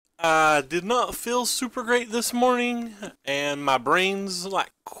I did not feel super great this morning, and my brain's like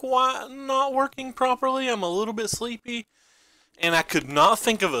quite not working properly. I'm a little bit sleepy, and I could not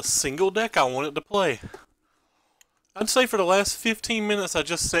think of a single deck I wanted to play. I'd say for the last 15 minutes, I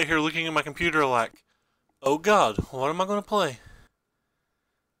just sat here looking at my computer like, oh god, what am I going to play?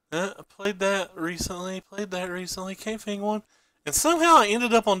 I played that recently, can't think one. And somehow I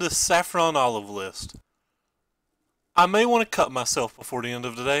ended up on this saffron olive list. I may want to cut myself before the end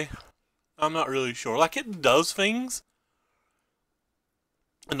of the day. I'm not really sure. Like, it does things.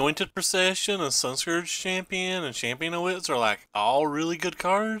 Anointed Procession and Sunscourge Champion and Champion of Wits are like all really good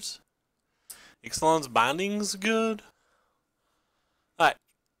cards. Ixalan's Binding's good. Like,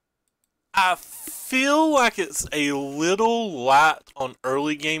 I feel like it's a little light on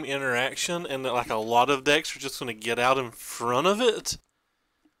early game interaction and that like a lot of decks are just going to get out in front of it.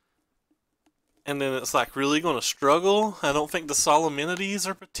 And then it's like really going to struggle. I don't think the Solemnities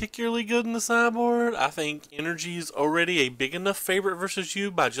are particularly good in the sideboard. I think Energy is already a big enough favorite versus you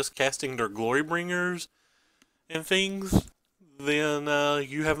by just casting their Glory Bringers and things than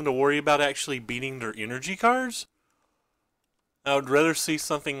you having to worry about actually beating their Energy cards. I would rather see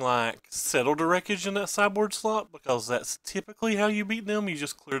something like Settle the Wreckage in that sideboard slot because that's typically how you beat them. You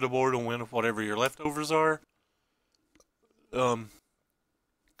just clear the board and win with whatever your leftovers are.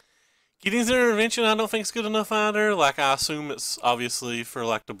 Gideon's Intervention I don't think is good enough either. Like, I assume it's obviously for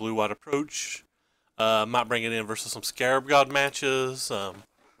like the blue-white approach. Might bring it in versus some Scarab God matches.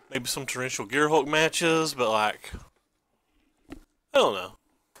 Maybe some Torrential Gearhulk matches, but like, I don't know.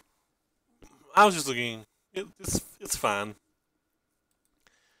 I was just looking. It's fine.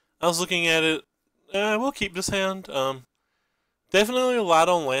 I was looking at it. We'll keep this hand. Definitely a lot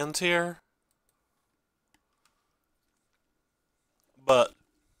on lands here. But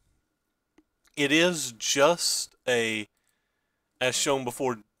it is just a, as shown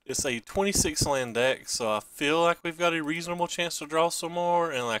before, it's a 26 land deck, so I feel like we've got a reasonable chance to draw some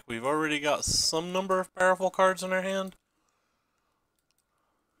more, and like we've already got some number of powerful cards in our hand.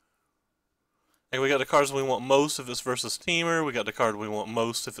 Like, we got the cards we want most if it's versus Teamer, we got the card we want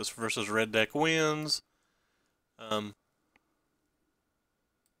most if it's versus Red Deck Wins.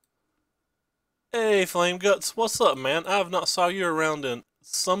 Hey, Flame Guts, what's up, man? I have not saw you around in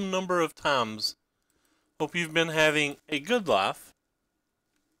some number of times. Hope you've been having a good life.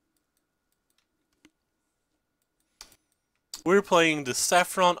 We're playing the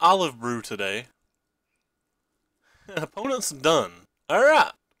Saffron Olive Brew today. Opponent's done.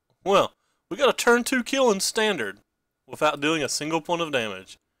 Alright. Well, we got a turn 2 kill in standard without doing a single point of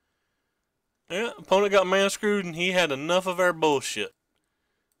damage. Yeah, opponent got mana screwed and he had enough of our bullshit.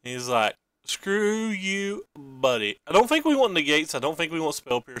 He's like, screw you, buddy. I don't think we want negates. I don't think we want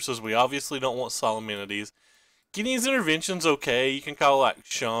spell pierces. We obviously don't want solemnities. Gideon's Intervention's okay. You can call it like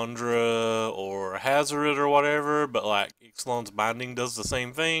Chandra or Hazard or whatever, but like Ixalan's Binding does the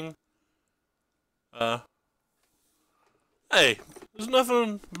same thing. Hey, there's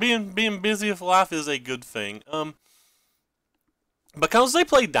nothing. Being busy with life is a good thing. Because they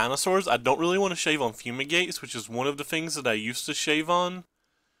play dinosaurs, I don't really want to shave on Fumigates, which is one of the things that I used to shave on.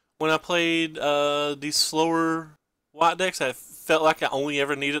 When I played these slower white decks, I felt like I only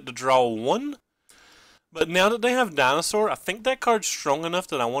ever needed to draw one. But now that they have Dinosaur, I think that card's strong enough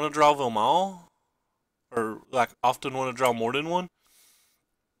that I want to draw them all. Or, like, often want to draw more than one.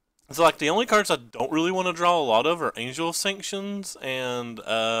 So, like, the only cards I don't really want to draw a lot of are Angel of Sanctions and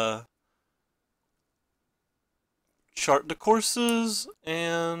Chart the Courses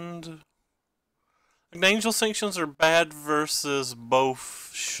and... The Angel Sanctions are bad versus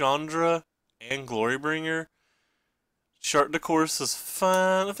both Chandra and Glorybringer. Chart the Course is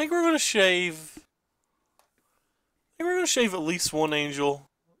fine. I think we're going to shave... we're going to shave at least one Angel.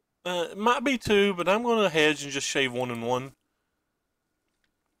 It might be two, but I'm going to hedge and just shave one and one.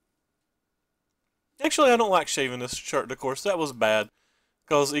 Actually, I don't like shaving this Chart the Course. That was bad.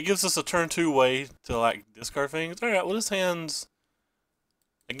 Because it gives us a turn 2 way to, like, discard things. Alright, well, this hand's...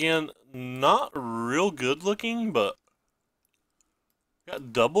 Again, not real good looking, but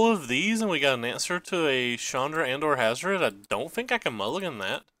got double of these and we got an answer to a Chandra and or Hazard. I don't think I can mulligan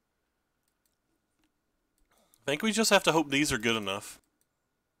that. I think we just have to hope these are good enough.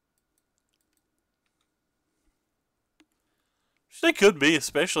 Which they could be,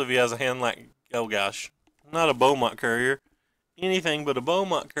 especially if he has a hand like, oh gosh, not a Beaumont Courier. Anything but a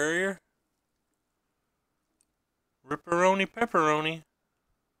Beaumont Courier. Ripperoni pepperoni.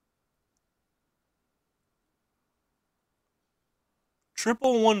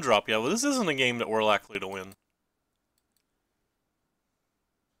 Triple 1-drop. Yeah, well, this isn't a game that we're likely to win.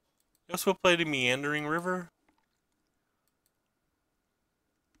 Guess we'll play the Meandering River.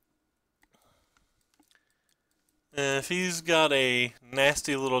 If he's got a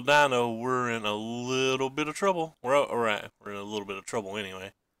nasty little dino, we're in a little bit of trouble. We're alright. We're in a little bit of trouble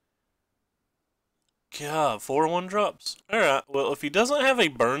anyway. God, 4-1 drops. Alright, well, if he doesn't have a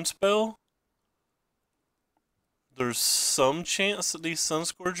burn spell, there's some chance that these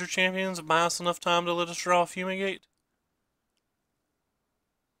Sunscourger champions buy us enough time to let us draw a Fumigate.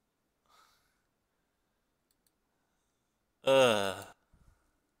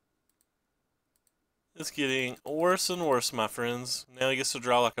 It's getting worse and worse, my friends. Now he gets to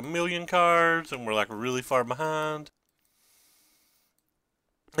draw like 1,000,000 cards, and we're like really far behind.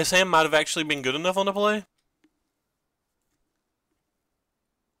 His hand might have actually been good enough on the play.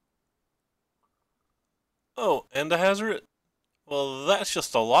 Oh, and a hazard? Well, that's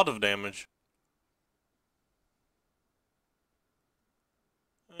just a lot of damage.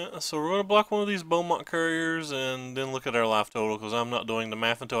 So we're going to block one of these Beaumont Couriers and then look at our life total, because I'm not doing the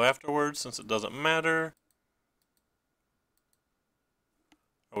math until afterwards since it doesn't matter.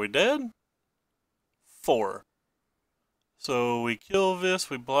 Are we dead? 4. So we kill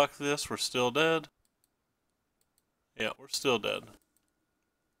this, we block this, we're still dead. Yeah, we're still dead.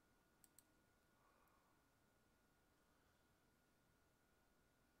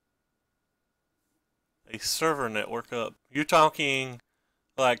 A server network up. You're talking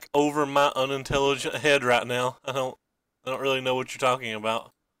like over my unintelligent head right now. I don't really know what you're talking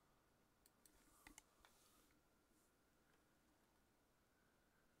about.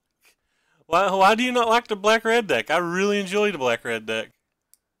 Why do you not like the black-red deck? I really enjoy the black-red deck.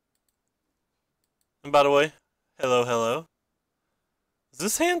 And by the way, hello. Is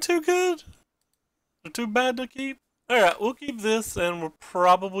this hand too good? Or too bad to keep? Alright, we'll keep this, and we're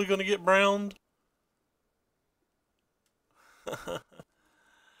probably going to get browned.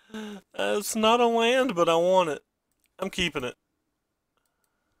 It's not a land, but I want it. I'm keeping it.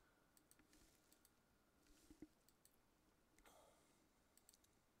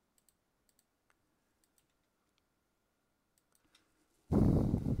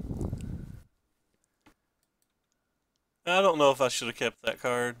 I don't know if I should have kept that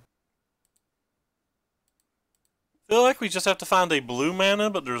card. I feel like we just have to find a blue mana,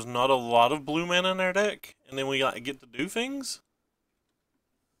 but there's not a lot of blue mana in our deck, and then we get to do things.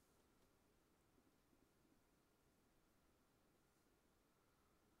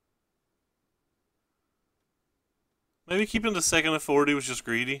 Maybe keeping the second authority was just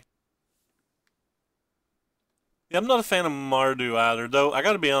greedy. Yeah, I'm not a fan of Mardu either, though I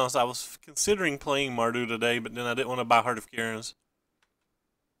gotta be honest, I was considering playing Mardu today, but then I didn't want to buy Heart of Kiran's.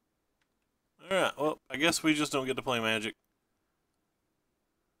 Alright, well, I guess we just don't get to play Magic.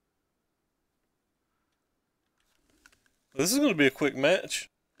 This is going to be a quick match.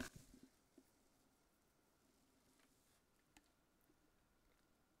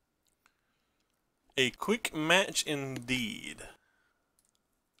 A quick match indeed.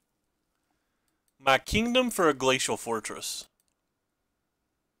 My kingdom for a glacial fortress.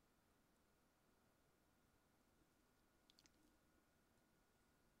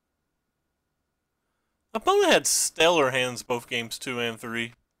 My opponent had stellar hands both games 2 and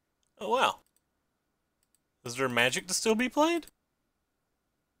 3. Oh wow. Is there Magic to still be played?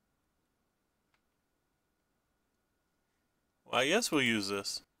 Well, I guess we'll use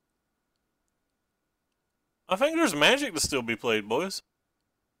this. I think there's Magic to still be played, boys.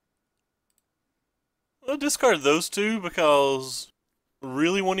 I'll discard those two because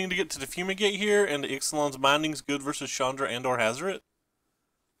really wanting to get to the Fumigate here, and the Ixalan's Binding's good versus Chandra and or Hazoret.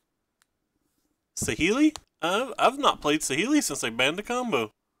 Saheeli? I've not played Saheeli since they banned the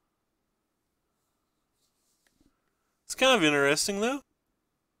combo. It's kind of interesting though.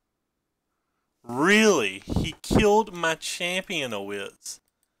 Really? He killed my champion of wits.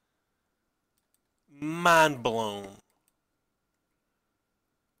 Mind blown.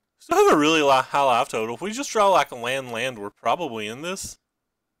 Still have a really high life total. If we just draw like a land, we're probably in this.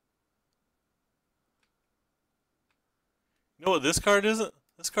 You know what this card isn't?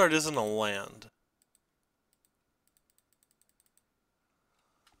 This card isn't a land.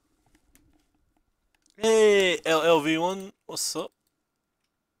 Hey, LLV1, what's up?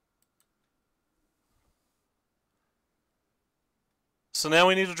 So now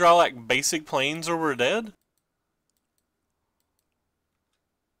we need to draw like basic planes or we're dead?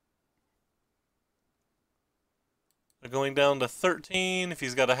 We're going down to 13. If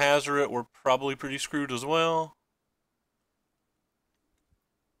he's got a Hazoret, we're probably pretty screwed as well.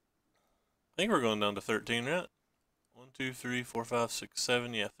 I think we're going down to 13, right? 1, 2, 3, 4, 5, 6,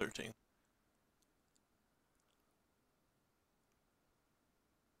 7. Yeah, 13.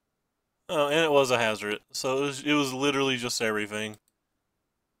 Oh, and it was a Hazoret. So it was literally just everything.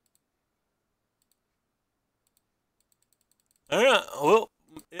 Alright, well,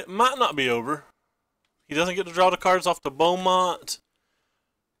 it might not be over. He doesn't get to draw the cards off the Beaumont.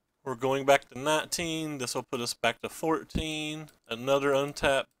 We're going back to 19. This will put us back to 14. Another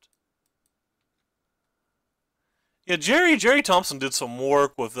untapped. Yeah, Jerry Thompson did some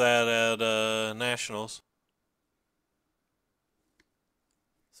work with that at Nationals.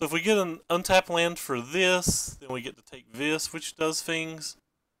 So if we get an untapped land for this, then we get to take this, which does things.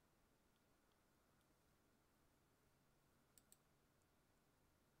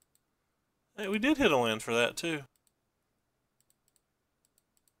 Hey, we did hit a land for that too.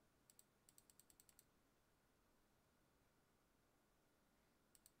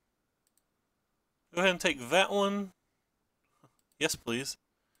 Go ahead and take that one. Yes, please.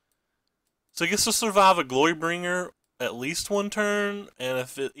 So it gets to survive a Glorybringer at least one turn, and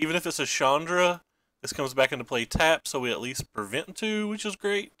even if it's a Chandra, this comes back into play tap, so we at least prevent 2, which is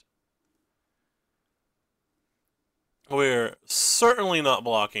great. We're certainly not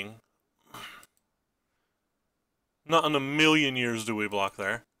blocking. Not in a million years do we block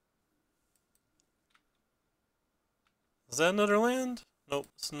there. Is that another land? Nope,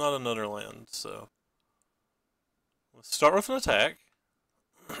 it's not another land, so... Let's start with an attack.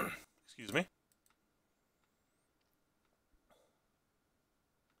 Excuse me.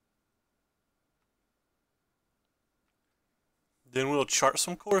 Then we'll chart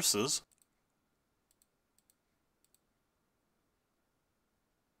some courses.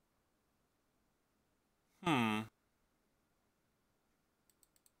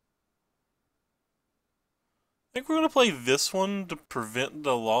 I think we're going to play this one to prevent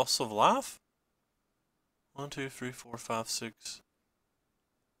the loss of life. 1, 2, 3, 4, 5, 6.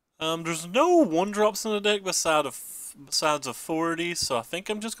 There's no 1-drops in the deck besides a 40, so I think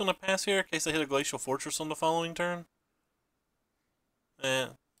I'm just going to pass here in case I hit a Glacial Fortress on the following turn.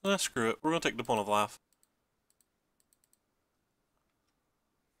 Screw it. We're going to take the Point of Life.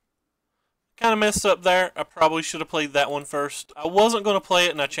 Kind of messed up there. I probably should have played that one first. I wasn't going to play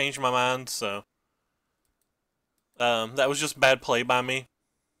it and I changed my mind, so... that was just bad play by me.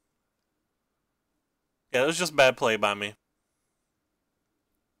 Yeah, it was just bad play by me. And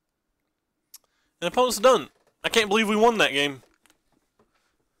the opponent's done. I can't believe we won that game.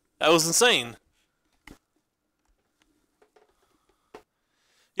 That was insane.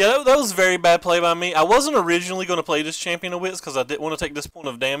 Yeah, that was very bad play by me. I wasn't originally going to play this Champion of Wits because I didn't want to take this point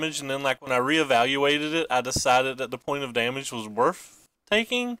of damage, and then like when I reevaluated it, I decided that the point of damage was worth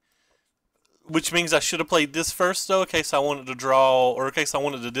taking. Which means I should have played this first, though, in case I wanted to draw, or in case I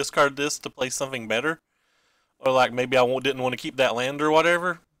wanted to discard this to play something better. Or, like, maybe I didn't want to keep that land or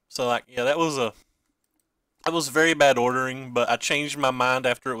whatever. So, like, yeah, that was very bad ordering, but I changed my mind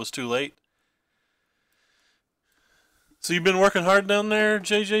after it was too late. So you've been working hard down there,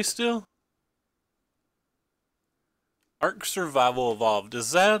 JJ, still? Ark Survival Evolved. Is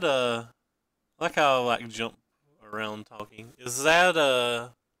that, like how I, like, jump around talking. Is that,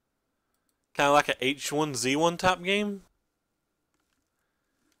 kind of like a H1Z1 type game?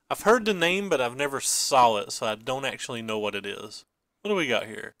 I've heard the name, but I've never saw it, so I don't actually know what it is. What do we got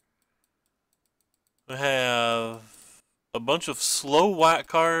here? We have a bunch of slow white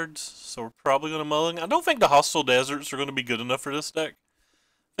cards, so we're probably going to mulligan. I don't think the Hostile Deserts are going to be good enough for this deck.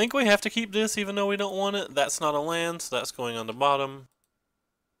 I think we have to keep this even though we don't want it. That's not a land, so that's going on the bottom.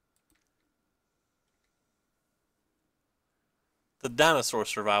 The Dinosaur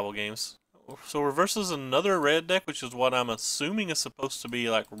Survival games. So we're versus another red deck, which is what I'm assuming is supposed to be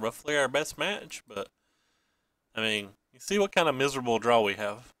like roughly our best match, but I mean, you see what kind of miserable draw we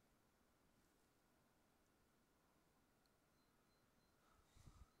have.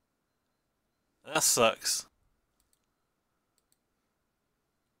 That sucks.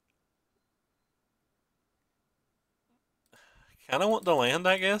 Kinda want the land,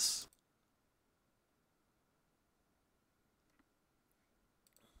 I guess.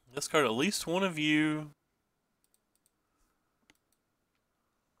 Discard at least one of you.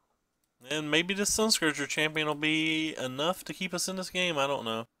 And maybe this Sunscourger champion will be enough to keep us in this game. I don't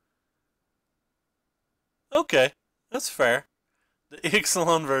know. Okay, that's fair. The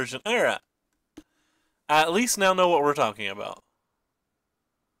Ixalan version. Alright. I at least now know what we're talking about.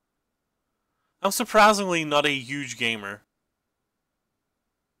 I'm surprisingly not a huge gamer.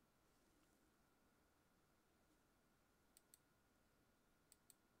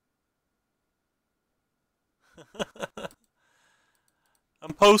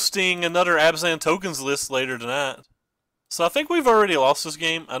 I'm posting another Abzan tokens list later tonight. So I think we've already lost this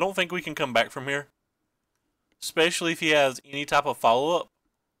game. I don't think we can come back from here. Especially if he has any type of follow-up.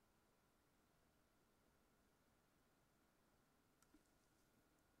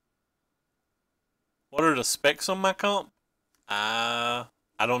 What are the specs on my comp? I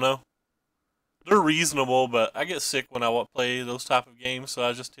don't know. They're reasonable, but I get sick when I play those type of games, so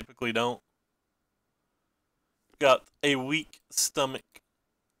I just typically don't. Got a weak stomach.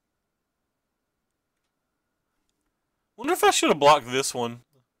 Wonder if I should have blocked this one.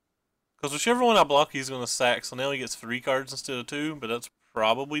 Because whichever one I block, he's going to sack, so now he gets 3 cards instead of 2, but that's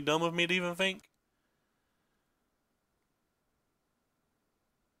probably dumb of me to even think.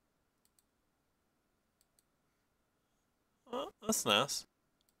 Oh, that's nice.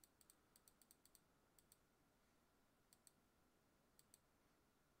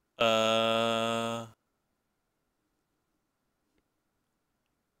 Uh...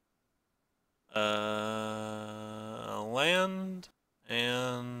 Land,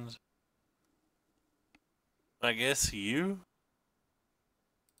 and I guess you?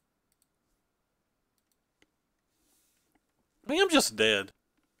 I think I'm just dead.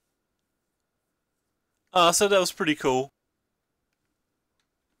 I said that was pretty cool.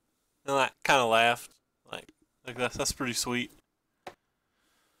 And I kind of laughed. Like that's pretty sweet.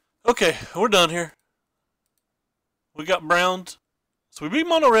 Okay, we're done here. We got browned. So we beat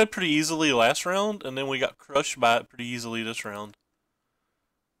mono red pretty easily last round, and then we got crushed by it pretty easily this round.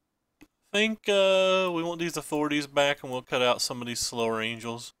 I think we want these authorities back, and we'll cut out some of these slower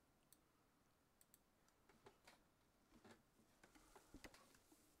angels.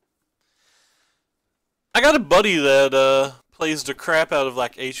 I got a buddy that plays the crap out of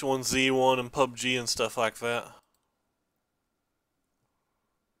like H1Z1 and PUBG and stuff like that.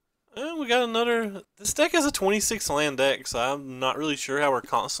 And we got another. This deck has a 26 land deck, so I'm not really sure how we're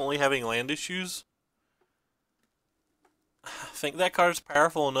constantly having land issues. I think that card's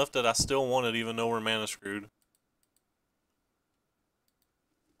powerful enough that I still want it even though we're mana screwed.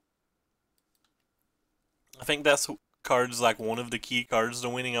 I think that's card's like one of the key cards to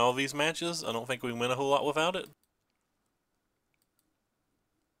winning all of these matches. I don't think we win a whole lot without it.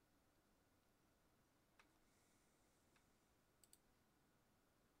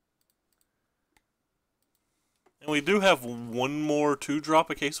 And we do have one more 2-drop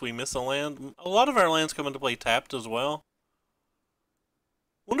in case we miss a land. A lot of our lands come into play tapped as well.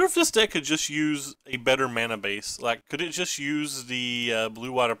 Wonder if this deck could just use a better mana base. Like, could it just use the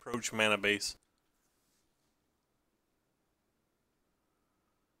blue-white approach mana base?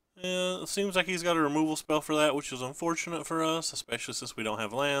 Yeah, it seems like he's got a removal spell for that, which is unfortunate for us, especially since we don't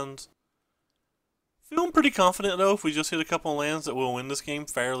have lands. Feeling pretty confident, though, if we just hit a couple lands that we'll win this game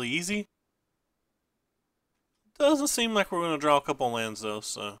fairly easy. Doesn't seem like we're going to draw a couple lands, though,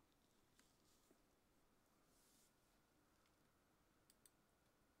 so...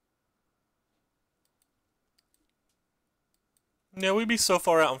 Yeah, we'd be so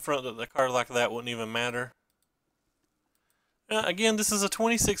far out in front that the card like that wouldn't even matter. Again, this is a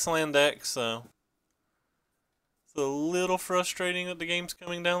 26 land deck, so... It's a little frustrating that the game's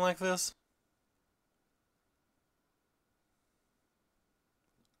coming down like this.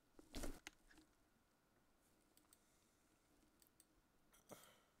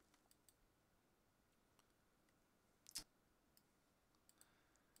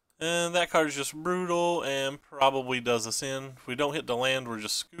 And that card is just brutal and probably does us in. If we don't hit the land, we're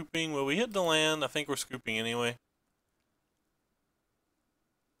just scooping. Well, we hit the land, I think we're scooping anyway.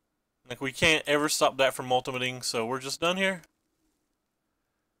 Like, we can't ever stop that from ultimating, so we're just done here.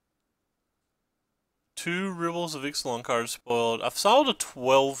 2 Ribbles of Ixalan cards spoiled. I've solved a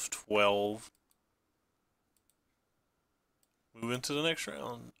 12-12. Move into the next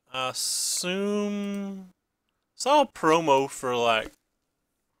round. I assume... Saw a promo for, like...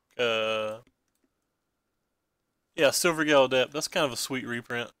 Yeah, Silver Gale Adept. That's kind of a sweet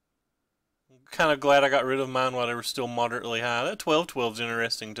reprint. I'm kind of glad I got rid of mine while they were still moderately high. That 12-12 is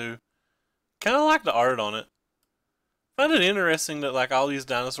interesting, too. Kind of like the art on it. I find it interesting that, like, all these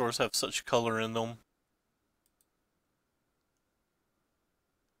dinosaurs have such color in them.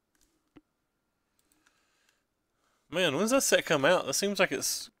 Man, when's that set come out? That seems like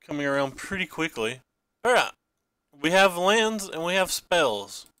it's coming around pretty quickly. Alright. We have lands and we have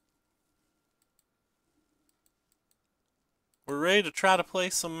spells. We're ready to try to play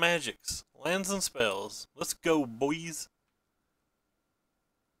some magics. Lands and spells. Let's go, boys.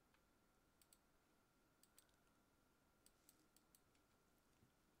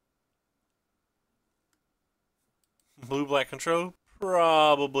 Blue-black control?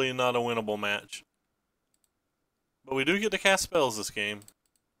 Probably not a winnable match. But we do get to cast spells this game.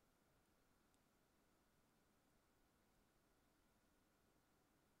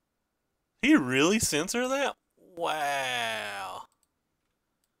 He really censored that? Wow.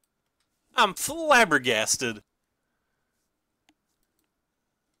 I'm flabbergasted.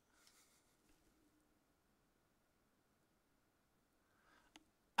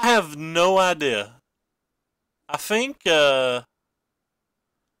 I have no idea. I think they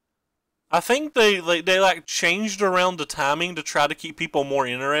like changed around the timing to try to keep people more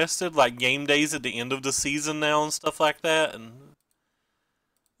interested, like game days at the end of the season now and stuff like that. And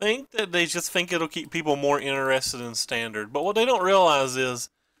I think that they just think it'll keep people more interested in standard. But what they don't realize is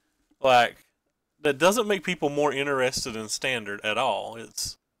like that doesn't make people more interested in standard at all.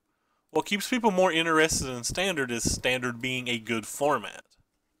 It's what keeps people more interested in standard is standard being a good format.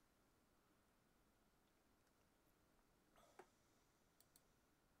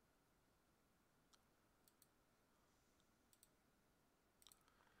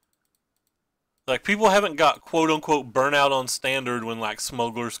 Like people haven't got quote unquote burnout on standard when like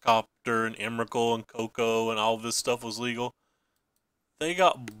Smuggler's Copter and Emrakul and Coco and all this stuff was legal. They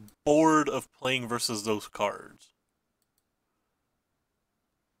got bored of playing versus those cards.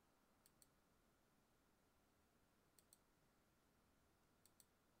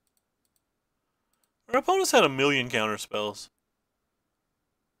 Our opponents had a million counter spells.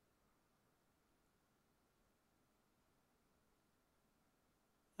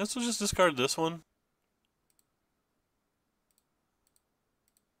 Guess we'll just discard this one.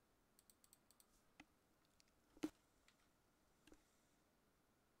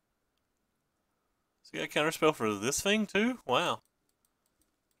 So you got a counter spell for this thing too? Wow.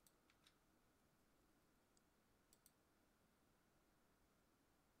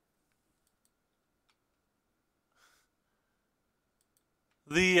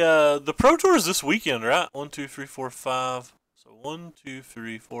 The Pro Tour is this weekend, right? 1, 2, 3, 4, 5. So 1, 2,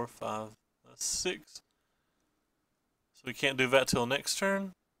 3, 4, 5. That's 6. So we can't do that till next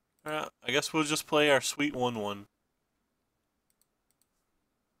turn. Alright, I guess we'll just play our sweet 1/1.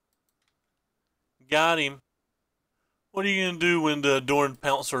 Got him. What are you gonna do when the Adorned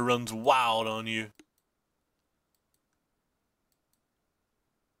Pouncer runs wild on you?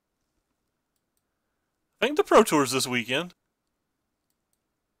 I think the Pro Tour's this weekend.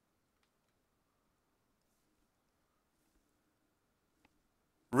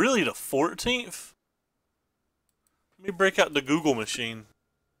 Really, the 14th? Let me break out the Google machine.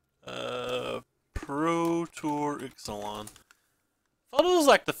 Pro Tour Ixalan. Thought it was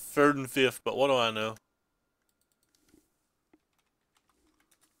like the 3rd and 5th, but what do I know?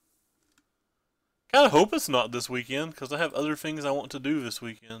 Kinda hope it's not this weekend, because I have other things I want to do this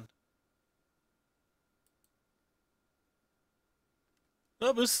weekend.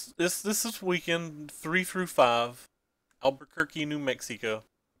 No, this is weekend 3 through 5. Albuquerque, New Mexico.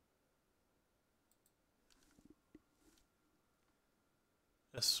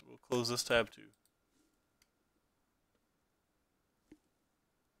 Yes, we'll close this tab too.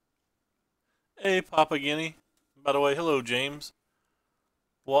 Hey, Papa Guinea. By the way, hello, James.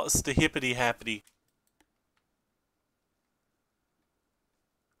 What's the hippity happity?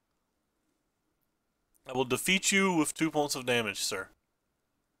 I will defeat you with 2 points of damage, sir.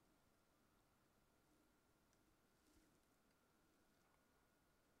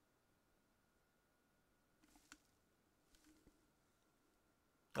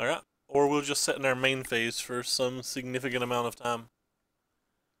 Alright. Or we'll just sit in our main phase for some significant amount of time.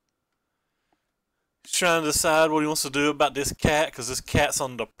 He's trying to decide what he wants to do about this cat, because this cat's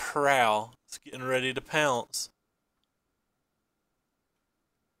on the prowl. It's getting ready to pounce.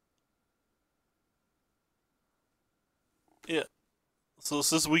 Yeah. So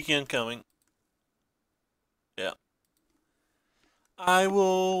it's this weekend coming. Yeah. I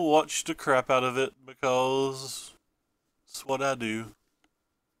will watch the crap out of it, because it's what I do.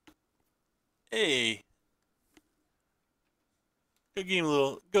 Hey. Go game,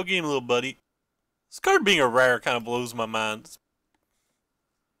 little buddy. This card being a rare kind of blows my mind.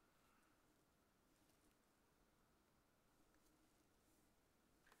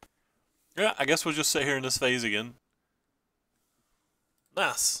 Yeah, I guess we'll just sit here in this phase again.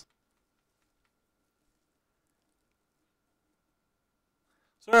 Nice.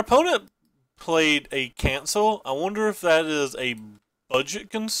 So our opponent played a cancel. I wonder if that is a budget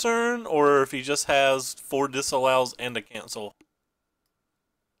concern or if he just has 4 disallows and a cancel.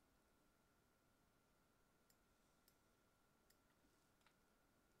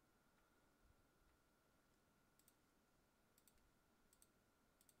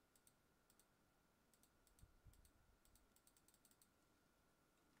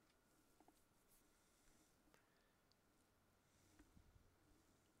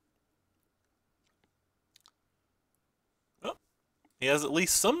 Oh, he has at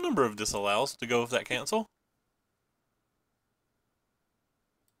least some number of disallows to go with that cancel.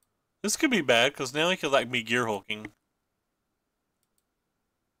 This could be bad because now he could like be gear hulking.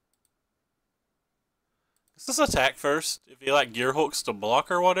 Is this attack first? If he like gear hooks to block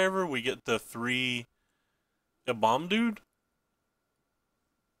or whatever, we get the 3 the bomb dude.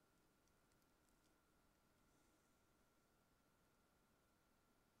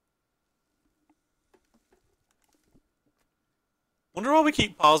 Wonder why we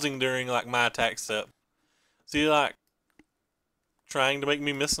keep pausing during like my attack step. Is he like trying to make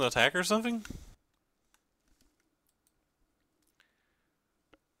me miss an attack or something?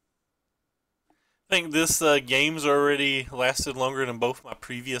 I think this game's already lasted longer than both my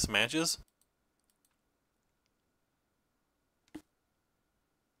previous matches.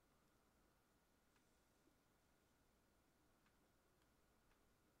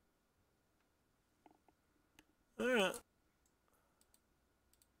 Alright.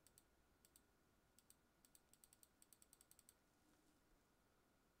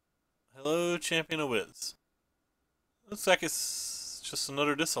 Hello, Champion of Wits. Looks like it's just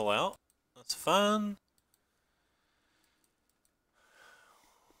another disallow. That's fine.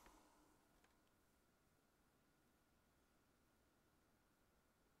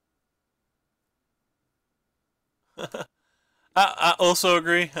 I also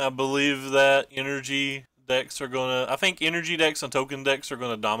agree. I believe that energy decks are gonna. I think energy decks and token decks are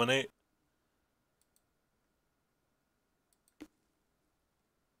gonna dominate.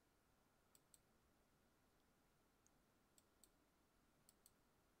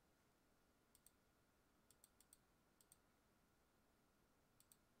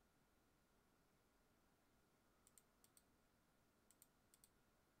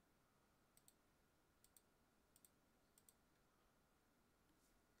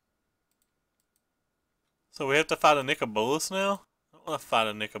 So we have to fight a Nicobolus now? I don't want to fight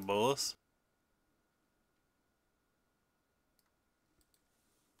a Nicobolus.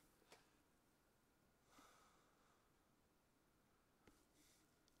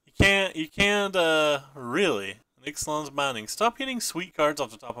 You can't, really. Ixalan's Binding. Stop hitting sweet cards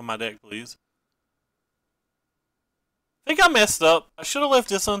off the top of my deck, please. I think I messed up. I should have left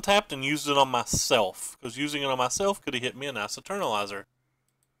this untapped and used it on myself. Because using it on myself could have hit me a nice Eternalizer.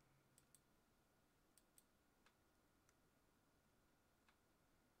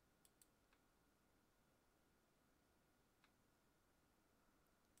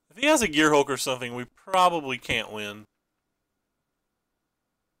 If he has a Gearhulk or something, we probably can't win.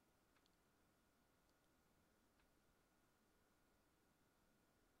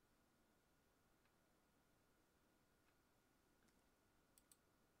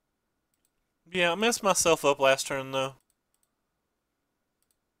 Yeah, I messed myself up last turn, though.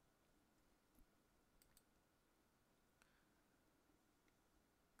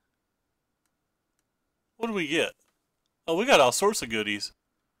 What do we get? Oh, we got all sorts of goodies.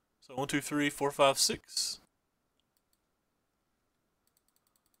 So 1, 2, 3, 4, 5, 6.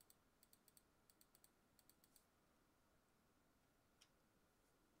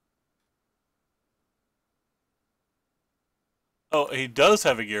 Oh, he does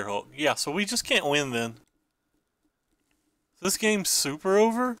have a Gearhulk. Yeah, so we just can't win then. This game's super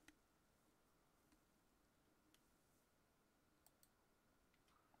over?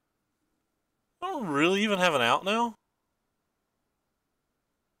 I don't really even have an out now?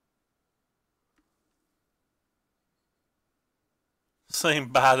 Saying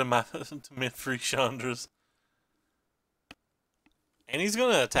bye to my to free Chandras. And he's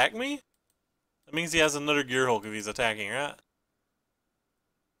gonna attack me? That means he has another Gearhulk if he's attacking, right?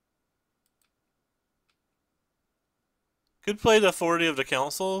 Could play the 40 of the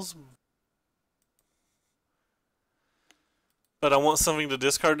councils. But I want something to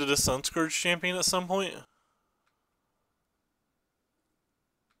discard to this Sunscourge champion at some point.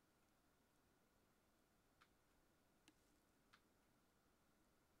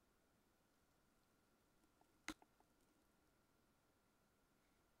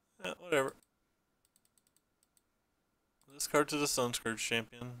 Yeah, whatever. Discard to the Sunscourge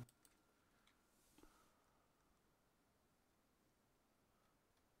champion.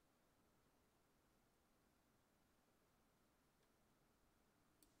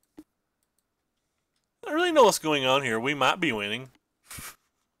 I don't really know what's going on here. We might be winning.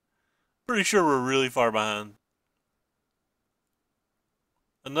 Pretty sure we're really far behind.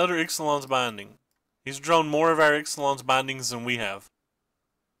 Another Ixalan's Binding. He's drawn more of our Ixalan's Bindings than we have.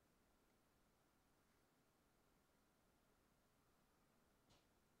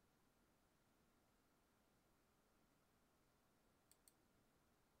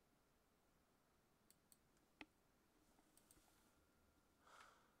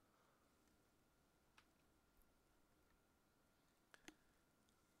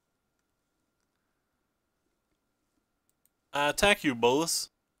 I attack you, Bolus.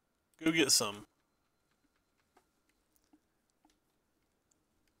 Go get some.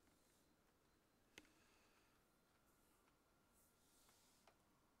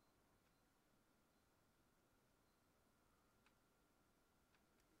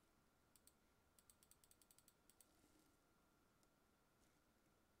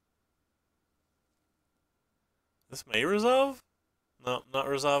 This may resolve? No, not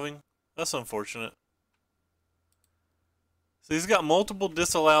resolving. That's unfortunate. So he's got multiple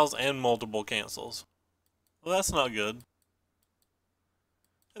disallows and multiple cancels. Well, that's not good.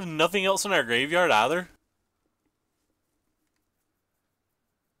 Nothing else in our graveyard either?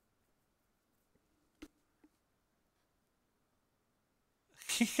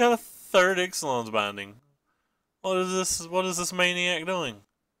 He got a third Ixalan's binding. What is this maniac doing?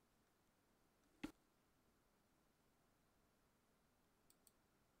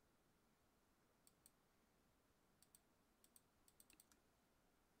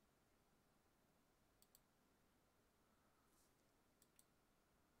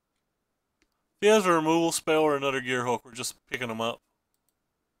 If he has a removal spell or another gear hook, we're just picking him up.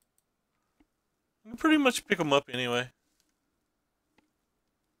 We can pretty much pick him up anyway.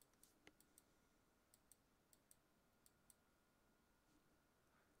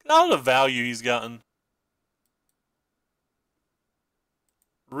 Look at all the value he's gotten.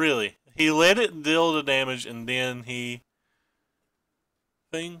 Really. He let it deal the damage and then he...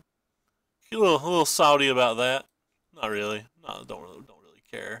 Thing. A little salty about that. Not really. No, don't really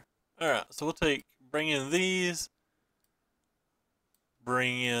care. Alright, so we'll bring in these.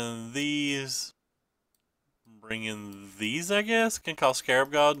 Bring in these. Bring in these, I guess. Can call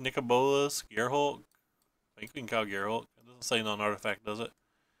Scarab God, Nicobolus, Gearhulk. I think we can call Gearhulk. It doesn't say non-artifact, does it?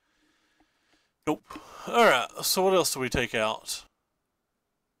 Nope. Alright, so what else do we take out?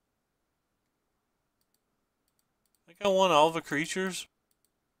 I think I want all the creatures.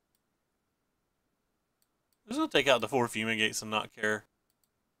 I'm just gonna take out the 4 Fumigates and not care.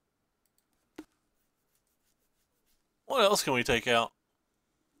 What else can we take out?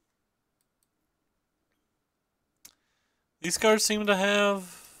 These cards seem to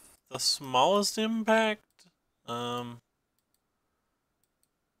have the smallest impact.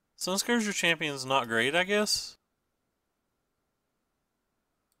 Sunscourger Champion's not great, I guess.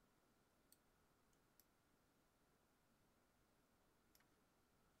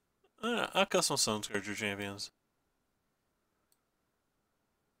 I'll cut some Sunscourger Champions.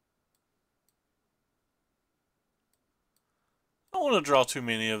 I don't want to draw too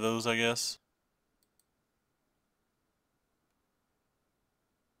many of those, I guess.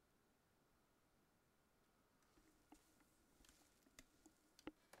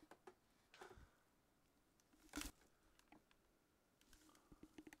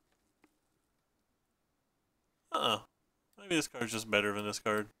 Maybe this card's just better than this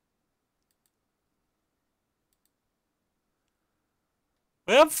card.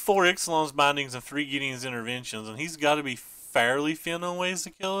 We have 4 Ixalan's bindings and 3 Gideon's interventions, and he's got to be fairly thin on ways to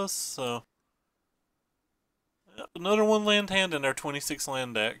kill us, so... Another 1 land hand in our 26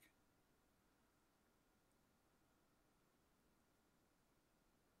 land deck.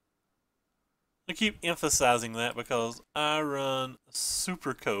 I keep emphasizing that because I run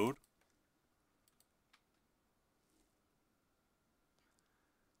Super Code.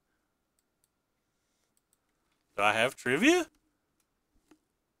 Do I have trivia?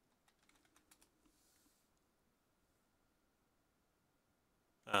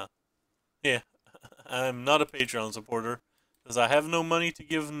 Yeah. I'm not a Patreon supporter because I have no money to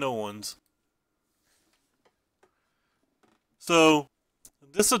give no ones. So,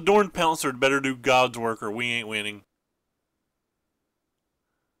 this Adorned Pouncer better do God's work or we ain't winning.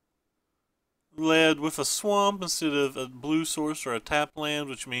 Led with a swamp instead of a blue source or a tap land,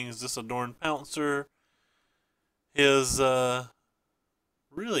 which means this Adorned Pouncer is,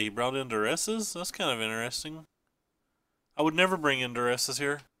 really, he brought in Duresses? That's kind of interesting. I would never bring in Duresses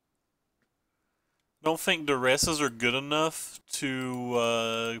here. Don't think Duresses are good enough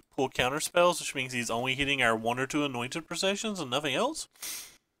to pull counter spells, which means he's only hitting our 1 or 2 anointed processions and nothing else.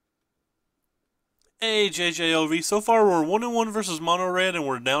 Hey, JJLV. So far, we're 1-1 versus Mono Red, and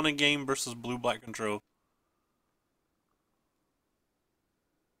we're down a game versus Blue Black Control.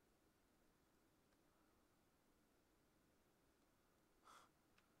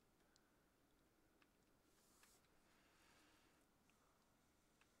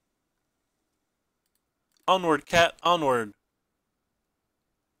 Onward, cat, onward.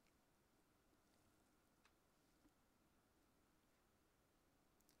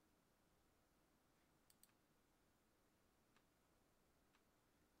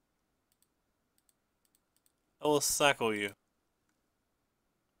 I will cycle you.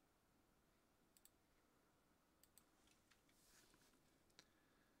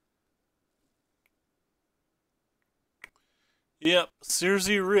 Yep,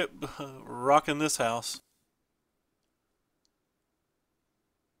 Searsy Rip rocking this house.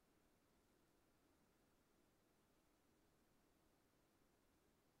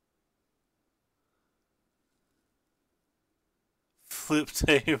 flip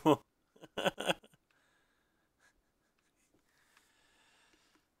table.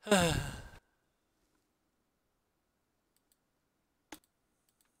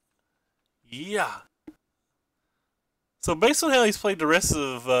 Yeah. So based on how he's played the rest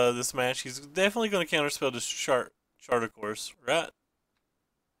of this match, he's definitely going to counterspell this chart of course, right?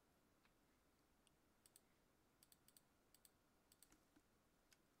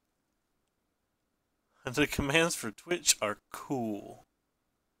 And the commands for Twitch are cool.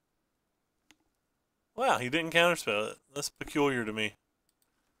 Wow, he didn't counterspell it. That's peculiar to me.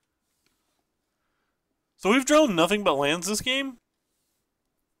 So we've drawn nothing but lands this game?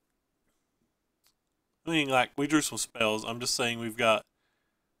 I mean, like, we drew some spells. I'm just saying we've got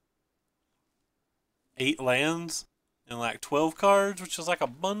 8 lands and like 12 cards, which is like a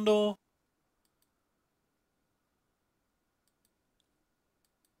bundle.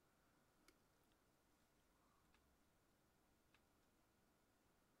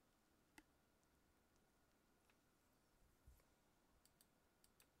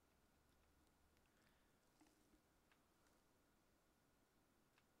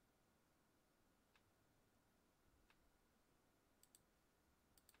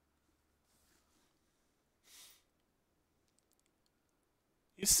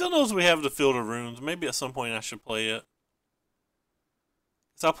 He still knows we have the Field of Runes. Maybe at some point I should play it.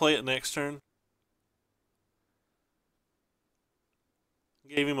 Because I'll play it next turn.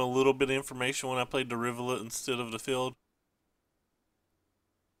 Gave him a little bit of information when I played the Rivulet instead of the Field.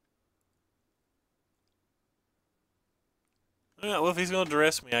 Yeah, well, if he's going to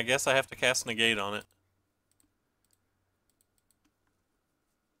duress me, I guess I have to cast Negate on it.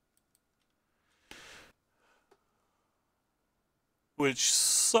 Which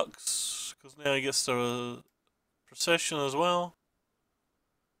sucks, because now he gets the Procession as well.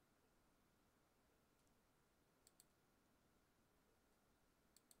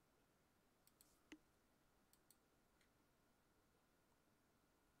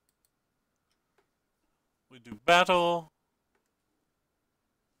 We do Battle.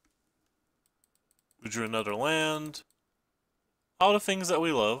 We drew another land. All the things that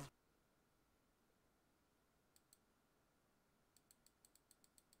we love.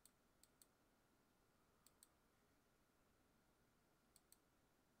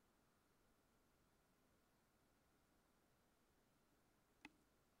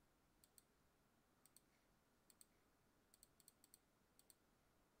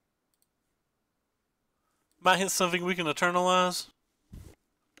 Might hit something we can Eternalize.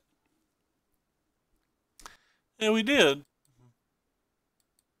 Yeah, we did.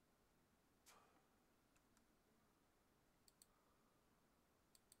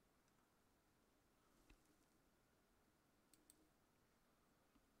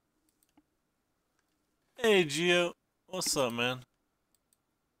 Hey, Gio. What's up, man?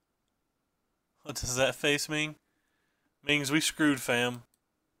 What does that face mean? Means we screwed, fam.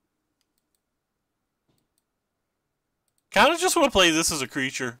 Kinda just want to play this as a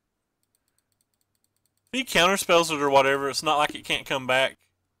creature. If he counterspells it or whatever, it's not like it can't come back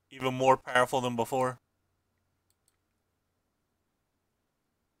even more powerful than before.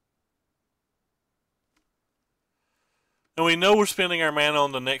 And we know we're spending our mana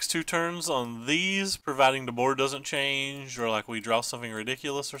on the next 2 turns on these, providing the board doesn't change, or like we draw something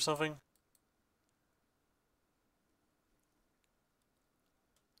ridiculous or something.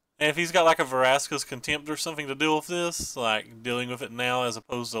 And if he's got like a Vraska's Contempt or something to deal with this, like dealing with it now as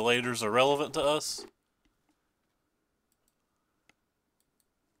opposed to later is irrelevant to us.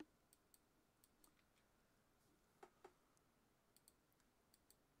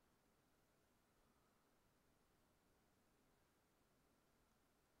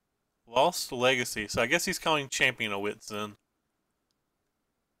 Lost Legacy. So I guess he's calling Champion of Wits then.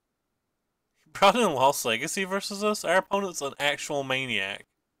 He brought in Lost Legacy versus us? Our opponent's an actual maniac.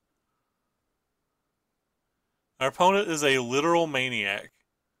 Our opponent is a literal maniac.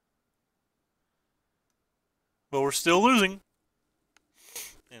 But we're still losing.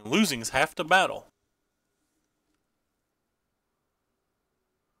 And losing's half the battle.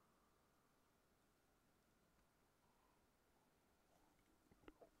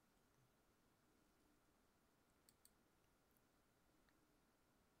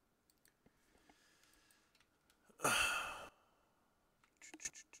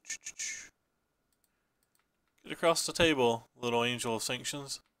 Get across the table, little angel of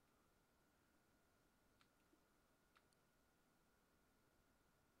sanctions.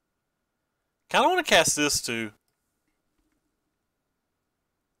 Kinda want to cast this too.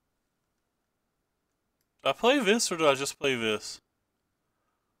 Do I play this or do I just play this?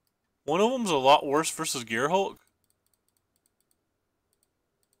 One of them's a lot worse versus Gear Hulk.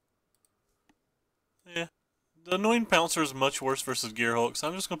 The annoying pouncer is much worse versus Gearhulk, so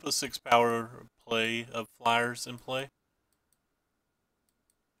I'm just gonna put 6 power play of flyers in play.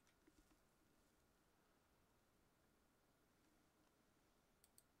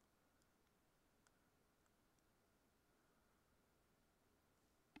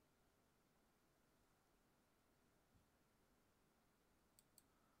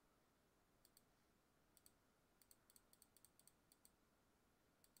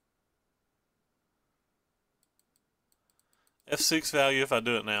 F6 value if I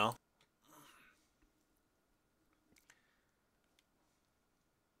do it now.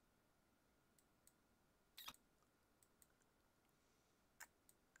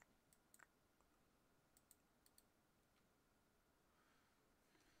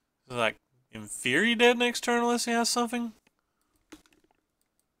 Like, in theory, dead next turn unless he has something.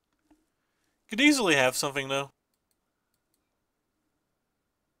 Could easily have something though.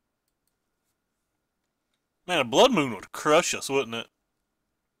 Man, a Blood Moon would crush us, wouldn't it?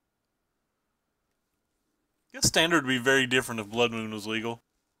 I guess standard would be very different if Blood Moon was legal.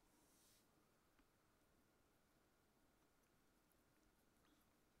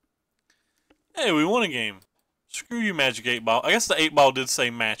 Hey, we won a game. Screw you, Magic 8 Ball. I guess the 8 Ball did say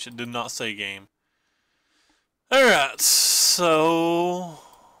match. It did not say game. Alright, so...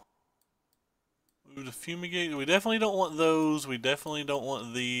 Move to Fumigate. We definitely don't want those. We definitely don't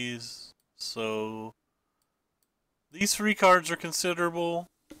want these. So... These 3 cards are considerable.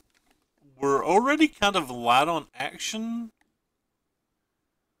 We're already kind of light on action.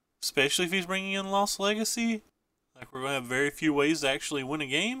 Especially if he's bringing in Lost Legacy. Like, we're going to have very few ways to actually win a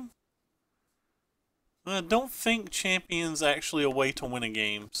game. I don't think Champion's actually a way to win a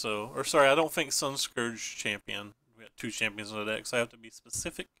game, so... Or, sorry, I don't think Sunscourge Champion. We got 2 champions in the deck, so I have to be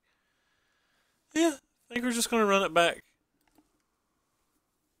specific. Yeah, I think we're just going to run it back.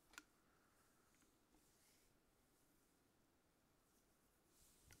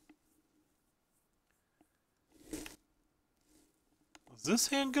 Is this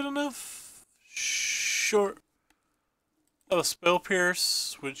hand good enough? Sure. I have a Spell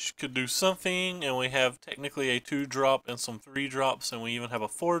Pierce, which could do something, and we have technically a 2-drop and some 3-drops, and we even have a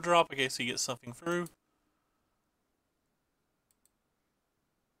 4-drop in case he gets something through.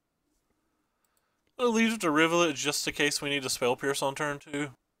 I'll leave it to Rivulet just in case we need a Spell Pierce on turn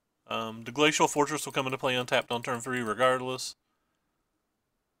 2. The Glacial Fortress will come into play untapped on turn 3 regardless.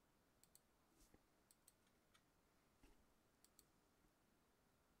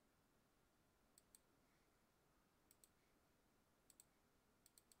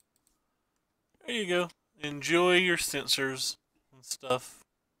 There you go. Enjoy your sensors and stuff.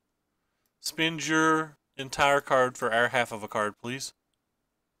 Spend your entire card for our half of a card, please.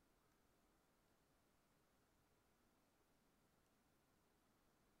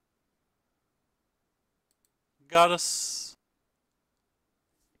 Got us.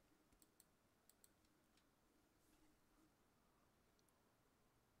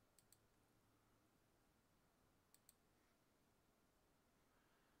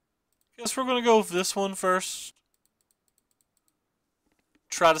 Guess we're going to go with this one first.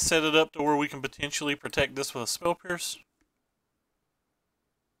 Try to set it up to where we can potentially protect this with a Spell Pierce.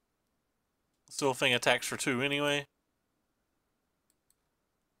 Still think attacks for 2 anyway.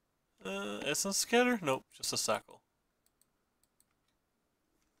 Essence Scatter? Nope, just a cycle.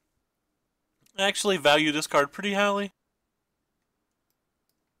 I actually value this card pretty highly.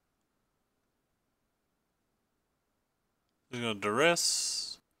 He's going to Duress.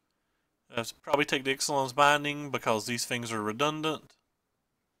 I have to probably take the Ixalan's Binding because these things are redundant.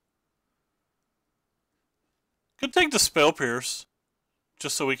 Could take the Spell Pierce,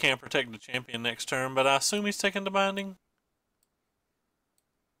 just so we can protect the champion next turn, but I assume he's taking the Binding.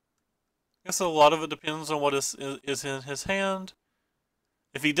 I guess a lot of it depends on what is in his hand.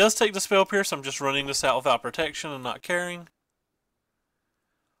 If he does take the Spell Pierce, I'm just running this out without protection and not caring.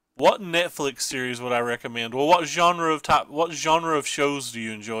 What Netflix series would I recommend? Well, what genre of shows do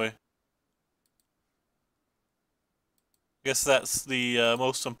you enjoy? I guess that's the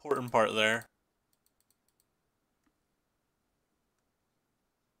most important part there.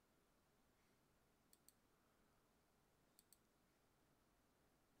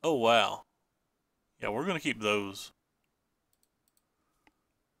 Oh, wow. Yeah, we're going to keep those.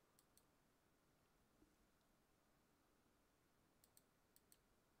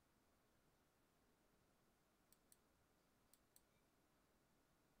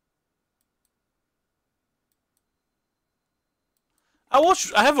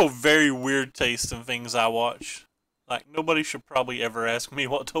 I have a very weird taste in things I watch. Like, nobody should probably ever ask me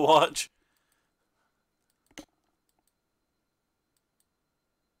what to watch.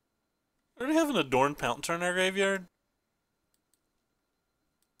 We already have an Adorned Pouncer in our graveyard.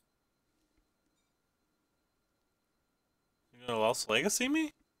 You gonna Lost Legacy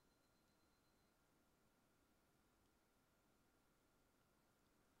me?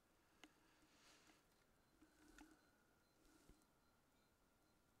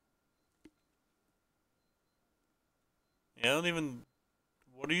 Yeah, I don't even...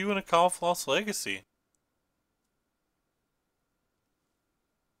 What are you gonna call for Lost Legacy?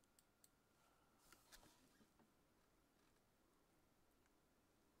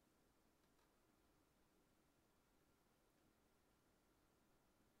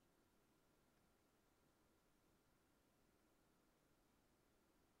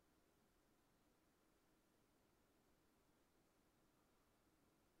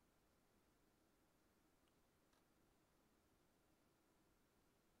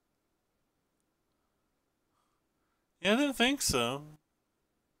 Yeah, I didn't think so.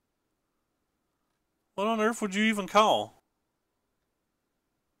 What on earth would you even call?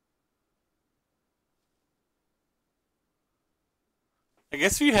 I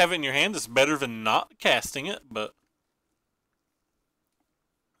guess if you have it in your hand, it's better than not casting it, but...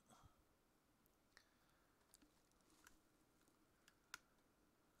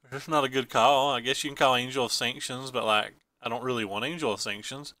 It's just not a good call. I guess you can call Angel of Sanctions, but like, I don't really want Angel of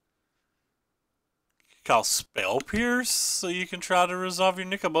Sanctions. Call Spell Pierce so you can try to resolve your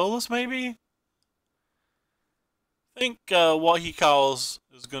Nicobolus, maybe? I think what he calls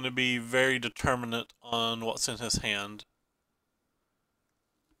is going to be very determinant on what's in his hand.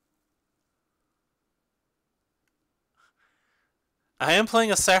 I am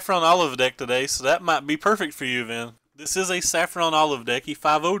playing a Saffron Olive deck today, so that might be perfect for you, Vin. This is a Saffron Olive deck. He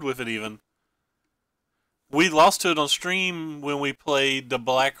 5-0'd with it, even. We lost to it on stream when we played the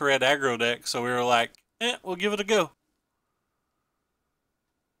Black-Red aggro deck, so we were like, we'll give it a go.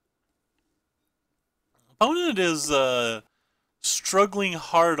 Opponent is struggling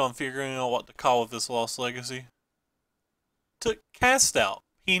hard on figuring out what to call with this Lost Legacy. Took Cast Out.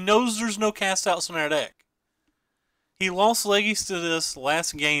 He knows there's no Cast Outs in our deck. He lost Legacy to this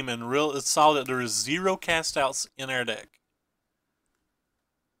last game and saw that there is 0 Cast Outs in our deck.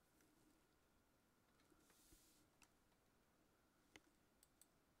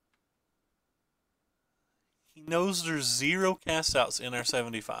 He knows there's 0 Cast Outs in our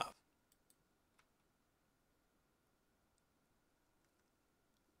 75.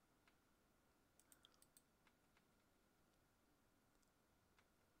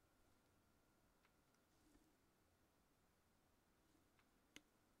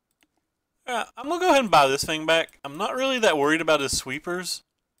 I'm going to go ahead and buy this thing back. I'm not really that worried about his sweepers.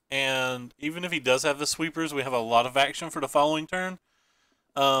 And even if he does have the sweepers, we have a lot of action for the following turn.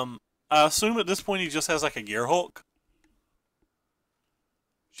 I assume at this point he just has like a Gear Hulk.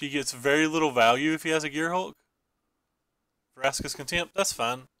 She gets very little value if he has a Gear Hulk. Vraska's Contempt, that's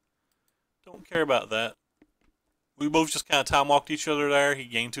fine. Don't care about that. We both just kind of time walked each other there. He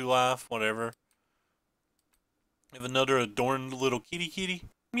gained 2 life, whatever. We have another adorned little kitty.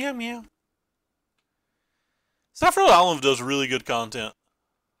 Meow meow. Saffron Olive does really good content.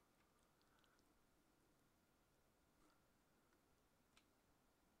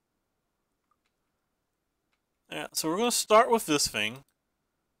 Yeah, so we're going to start with this thing.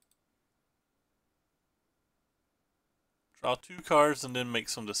 Draw 2 cards and then make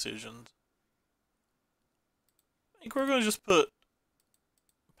some decisions. I think we're going to just put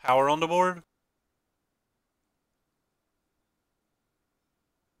power on the board.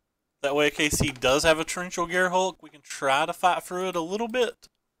 That way, in case he does have a Torrential Gear Hulk, we can try to fight through it a little bit.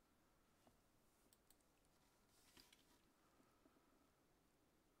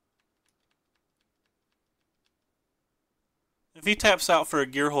 If he taps out for a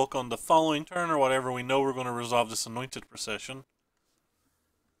Gear Hulk on the following turn or whatever, we know we're going to resolve this Anointed Procession.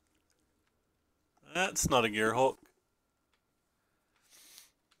 That's not a Gear Hulk.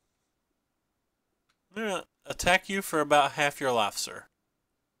 I'm going to attack you for about half your life, sir.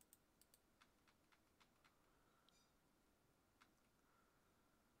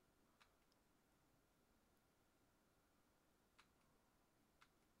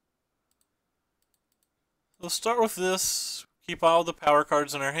 Let's start with this. Keep all the power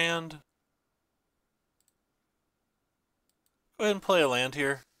cards in our hand. Go ahead and play a land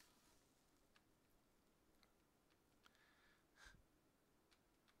here.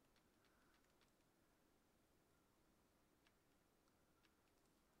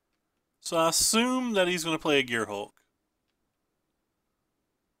 So I assume that he's going to play a Gear Hulk.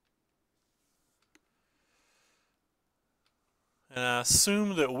 And I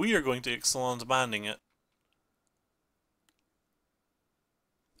assume that we are going to Ixalan's Binding it.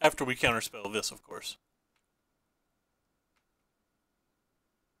 After we counterspell this, of course.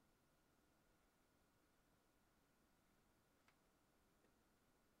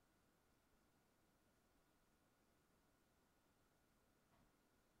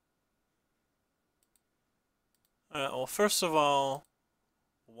 Well, first of all,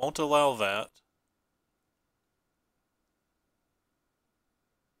 won't allow that.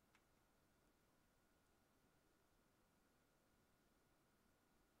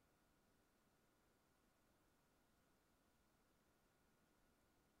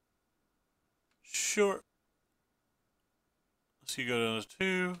 Sure. So you go down to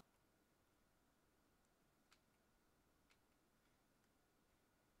 2.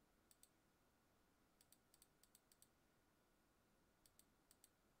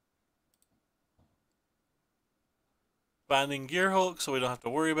 Binding Gearhulk, so we don't have to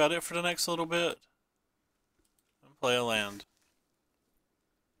worry about it for the next little bit. And play a land.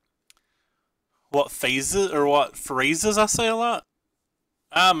 What phases, or what phrases I say a lot?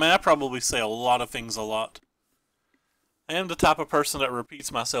 Man, I probably say a lot of things a lot. I am the type of person that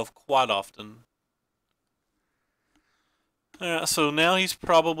repeats myself quite often. Alright, so now he's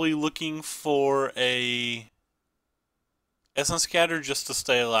probably looking for a Essence Scatter just to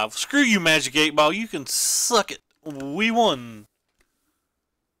stay alive. Screw you, Magic 8 Ball, you can suck it. We won.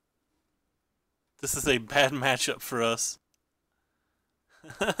 This is a bad matchup for us.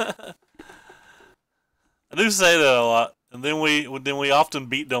 I do say that a lot, and then we often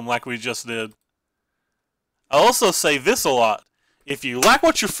beat them like we just did. I also say this a lot. If you like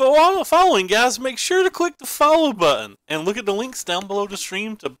what you're following, guys, make sure to click the follow button and look at the links down below the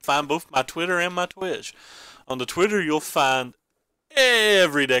stream to find both my Twitter and my Twitch. On the Twitter, you'll find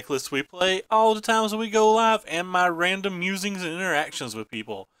every deck list we play, all the times we go live, and my random musings and interactions with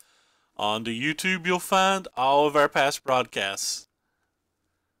people. On the YouTube, you'll find all of our past broadcasts.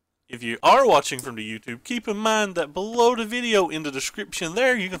 If you are watching from the YouTube, keep in mind that below the video in the description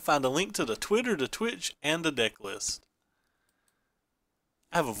there, you can find a link to the Twitter, the Twitch, and the deck list.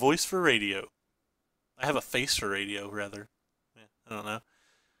 I have a voice for radio. I have a face for radio, rather. Yeah, I don't know.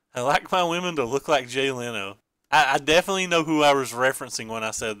 I like my women to look like Jay Leno. I definitely know who I was referencing when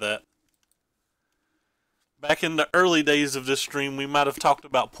I said that. Back in the early days of this stream, we might have talked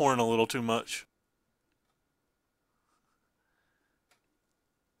about porn a little too much.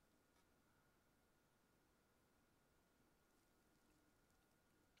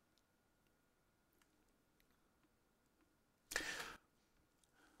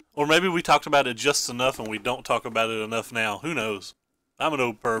 Or maybe we talked about it just enough and we don't talk about it enough now. Who knows? I'm an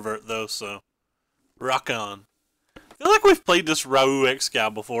old pervert, though, so rock on. I feel like we've played this Raoux X guy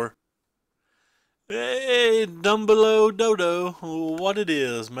before. Hey, Dumbolo Dodo, what it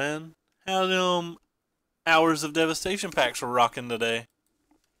is, man? How them Hours of Devastation packs were rocking today?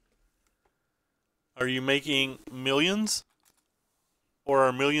 Are you making millions? Or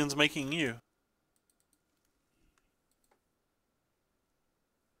are millions making you?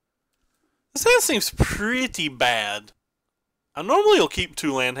 This hand seems pretty bad. I normally will keep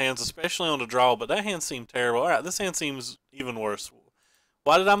 2 land hands, especially on the draw, but that hand seemed terrible. Alright, this hand seems even worse.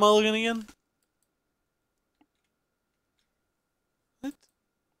 Why did I mulligan again? What?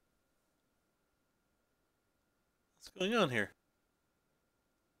 What's going on here?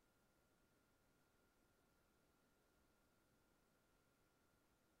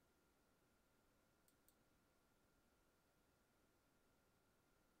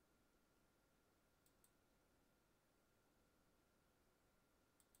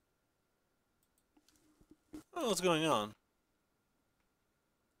 Oh, what's going on?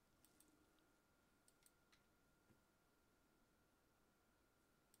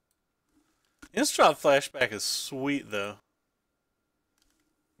 Instrad Flashback is sweet, though.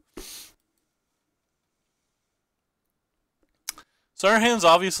 So our hand's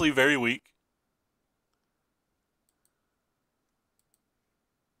obviously very weak.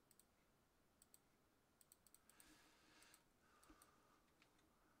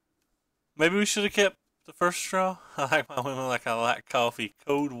 Maybe we should have kept the first straw. I like my women like I like coffee.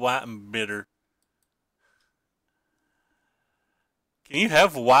 Cold, white, and bitter. Can you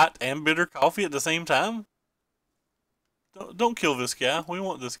have white and bitter coffee at the same time? Don't kill this guy. We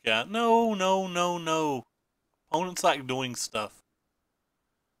want this guy. No, no, no, no. Opponents like doing stuff.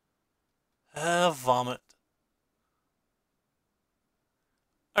 Vomit.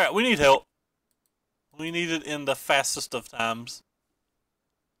 Alright, we need help. We need it in the fastest of times.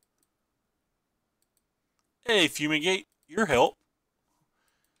 Hey, Fumigate, your help.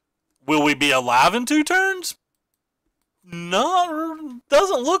 Will we be alive in 2 turns? No,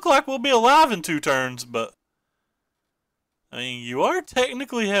 doesn't look like we'll be alive in 2 turns, but I mean, you are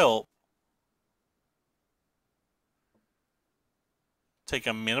technically help. Take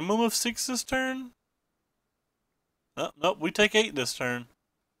a minimum of 6 this turn? Nope, nope, we take 8 this turn.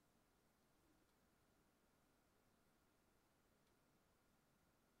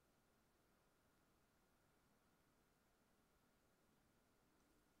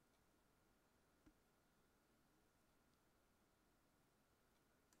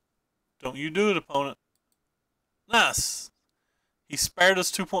 Don't you do it, opponent. Nice. He spared us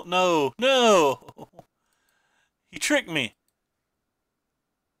 2 points. No, no. He tricked me.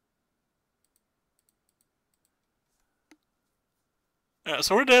 Alright,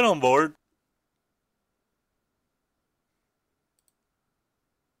 so we're dead on board.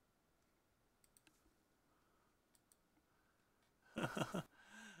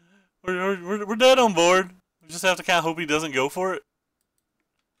 we're dead on board. We just have to kind of hope he doesn't go for it.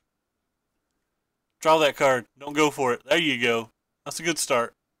 Draw that card. Don't go for it. There you go. That's a good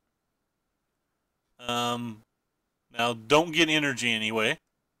start. Now don't get energy anyway.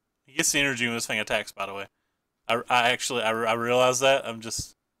 He gets the energy when this thing attacks, by the way. I realize that. I'm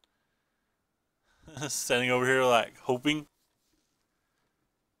just standing over here like hoping.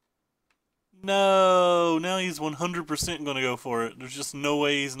 No, now he's 100% going to go for it. There's just no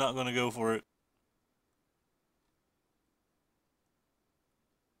way he's not going to go for it.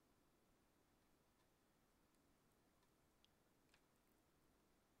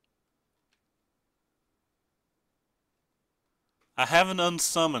 I have an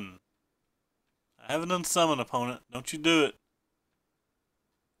unsummon. I have an unsummon, opponent. Don't you do it.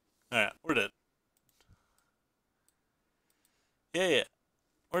 Alright, we're dead. Yeah.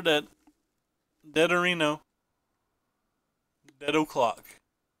 We're dead. Dead Reno. Dead o'clock.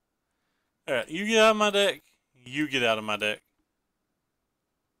 Alright, you get out of my deck. You get out of my deck.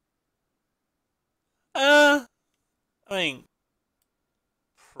 I mean,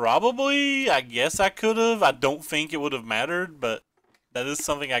 probably, I guess I could have. I don't think it would have mattered, but that is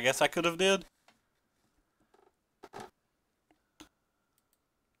something I guess I could have did.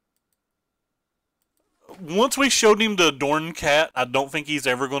 Once we showed him the Adorned Cat, I don't think he's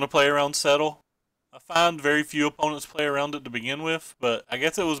ever going to play around Settle. I find very few opponents play around it to begin with, but I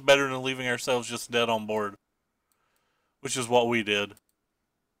guess it was better than leaving ourselves just dead on board, which is what we did.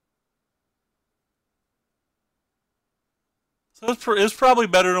 So it's probably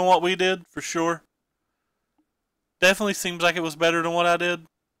better than what we did, for sure. Definitely seems like it was better than what I did.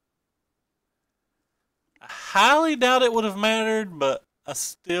 I highly doubt it would have mattered, but I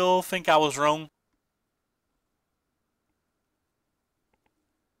still think I was wrong.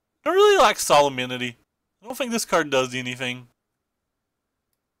 I don't really like Solemnity. I don't think this card does anything.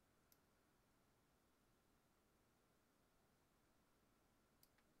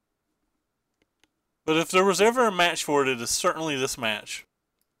 But if there was ever a match for it, it is certainly this match.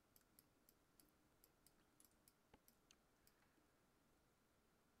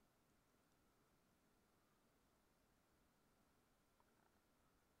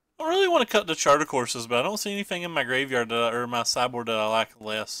 I really want to cut the charter courses, but I don't see anything in my graveyard or my sideboard that I like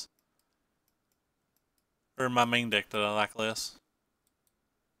less. Or my main deck that I like less.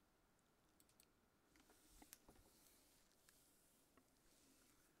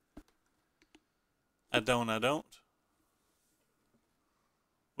 I don't.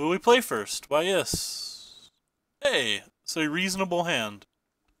 Will we play first? Why, yes. Hey, it's a reasonable hand.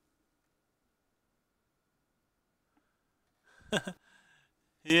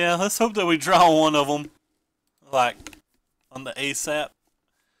 Yeah, let's hope that we draw one of them. Like, on the ASAP.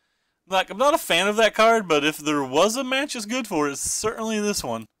 Like, I'm not a fan of that card, but if there was a match it's good for, it's certainly this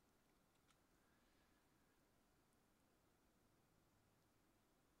one.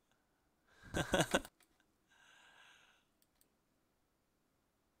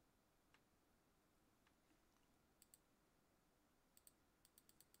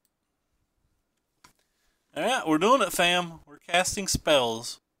 Alright, we're doing it, fam. We're casting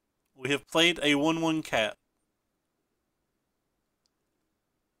spells. We have played a 1/1 cat.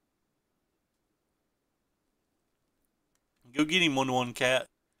 Go get him, 1/1 cat.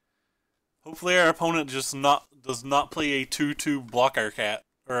 Hopefully our opponent does not play a 2/2 blocker cat.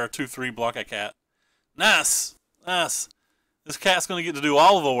 Or a 2/3 blocker cat. Nice! Nice. This cat's going to get to do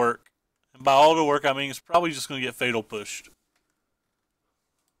all of the work. And by all the work, I mean it's probably just going to get fatal pushed.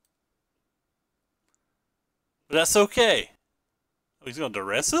 But that's okay. Oh, he's going to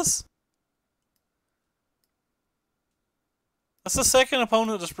duress us? That's the second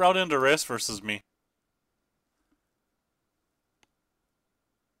opponent that's brought in duress versus me.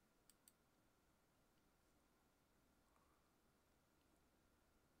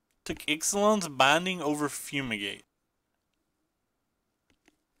 Took Ixalan's Binding over Fumigate.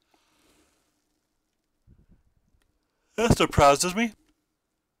 That surprises me.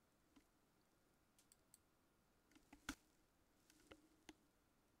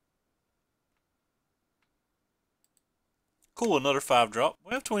 Cool, another 5-drop.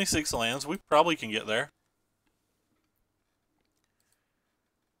 We have 26 lands. We probably can get there.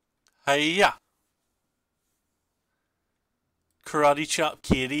 Hiya! Karate chop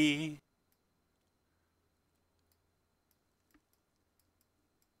kitty.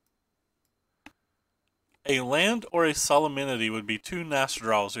 A land or a solemnity would be two nice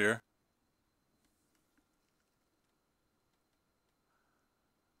draws here.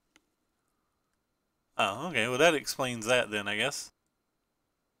 Oh, okay. Well, that explains that then, I guess.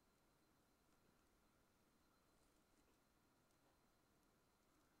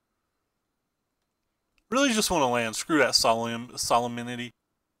 Really just want to land. Screw that solemnity.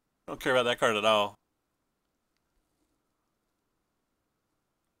 Don't care about that card at all.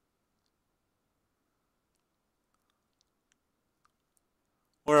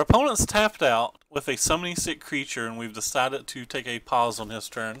 Where opponent's tapped out with a summoning sick creature and we've decided to take a pause on his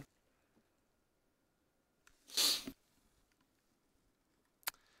turn.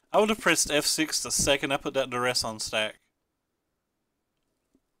 I would have pressed F6 the second I put that duress on stack.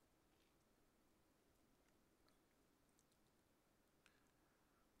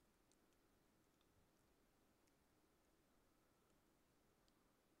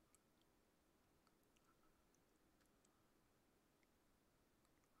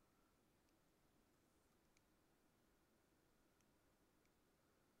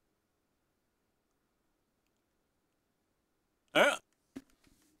 Alright.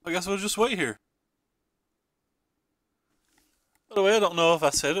 I guess we'll just wait here. By the way, I don't know if I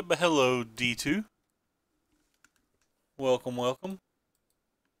said it, but hello, D2. Welcome, welcome.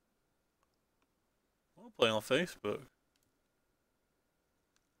 I'll play on Facebook.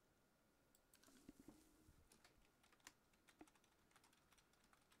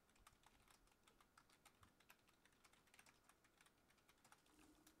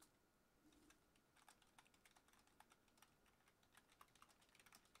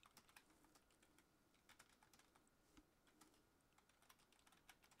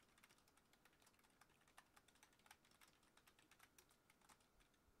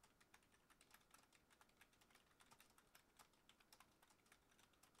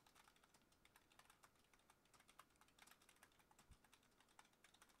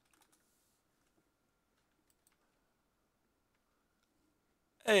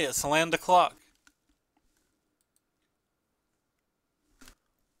 Hey, it's land o'clock.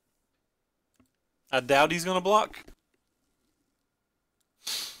 I doubt he's gonna block.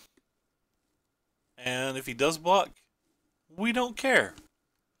 And if he does block, we don't care.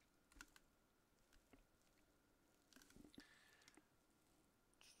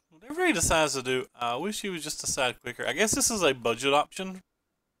 Whatever he decides to do, I wish he would just decide quicker. I guess this is a budget option.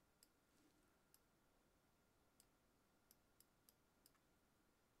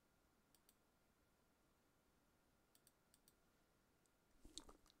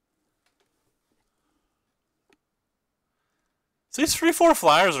 So these 3/4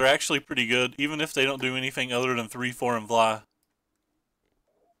 flyers are actually pretty good, even if they don't do anything other than 3/4 and fly.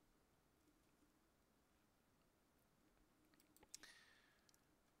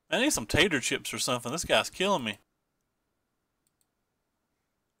 I need some tater chips or something. This guy's killing me.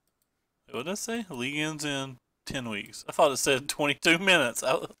 What did I say? League ends in 10 weeks. I thought it said 22 minutes.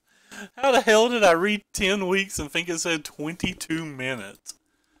 How the hell did I read 10 weeks and think it said 22 minutes?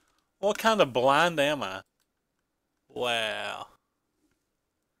 What kind of blind am I? Wow.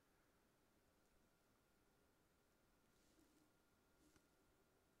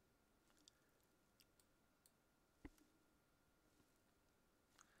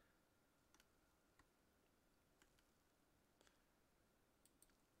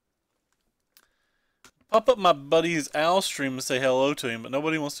 Pop up my buddy's Owl stream and say hello to him, but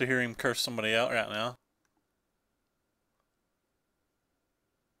nobody wants to hear him curse somebody out right now.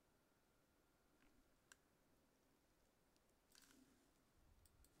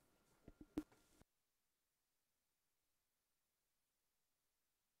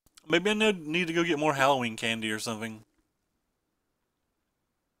 Maybe I need to go get more Halloween candy or something.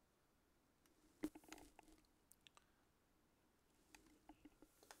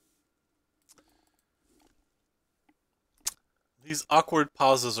 These awkward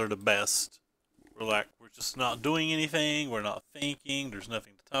pauses are the best. We're just not doing anything, we're not thinking, there's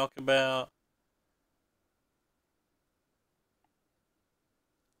nothing to talk about.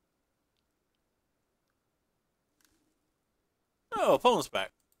 Oh, opponent's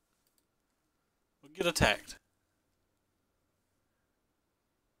back. We'll get attacked.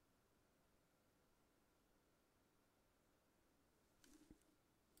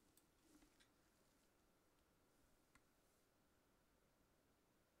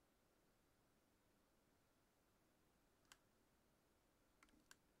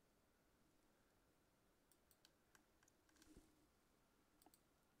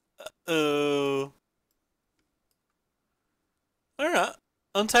 Oh. Alright.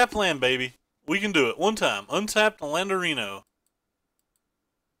 Untap land, baby. We can do it. One time. Untap the Landerino.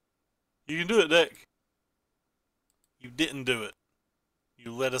 You can do it, deck. You didn't do it.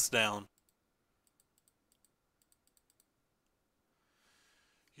 You let us down.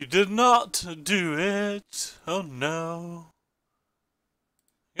 You did not do it. Oh no.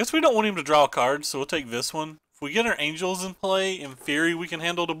 I guess we don't want him to draw a card, so we'll take this one. If we get our angels in play, in theory we can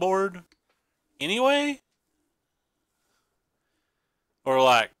handle the board. Anyway? Or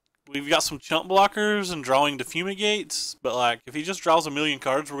like, we've got some chump blockers and drawing to fumigates, but like, if he just draws a million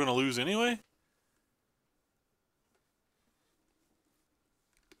cards, we're going to lose anyway.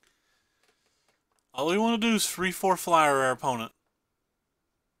 All we want to do is 3/4 flyer our opponent.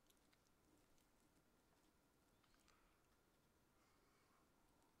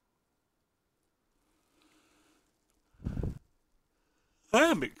 I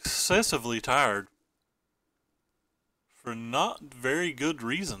am excessively tired. For not very good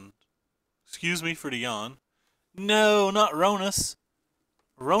reason. Excuse me for the yawn. No, not Ronus.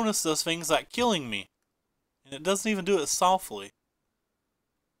 Ronus does things like killing me. And it doesn't even do it softly.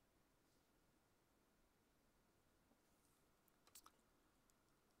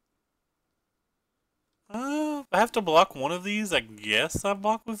 If I have to block one of these, I guess I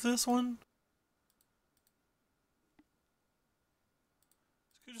block with this one.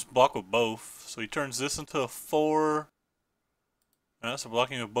 You just block with both. So he turns this into a 4. So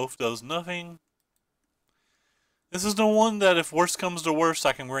blocking with both does nothing. This is the one that if worst comes to worst,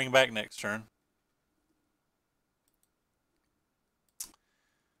 I can bring back next turn.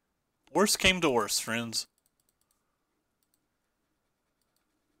 Worst came to worst, friends.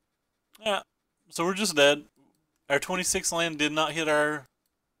 Yeah, so we're just dead. Our 26th land did not hit our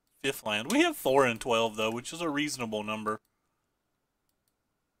 5th land. We have 4 and 12, though, which is a reasonable number.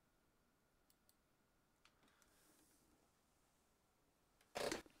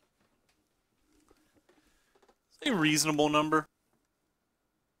 It's a reasonable number.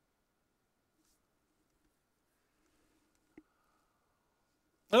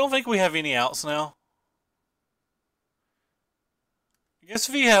 I don't think we have any outs now. I guess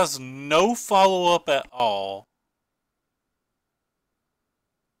if he has no follow-up at all,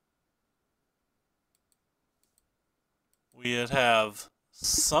 we'd have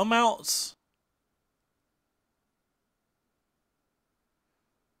some outs.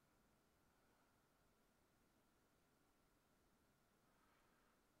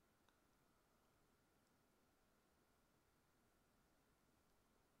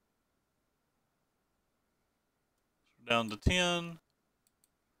 Down to 10.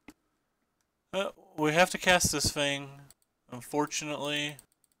 We have to cast this thing, unfortunately.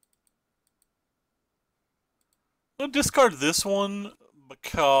 I'll discard this one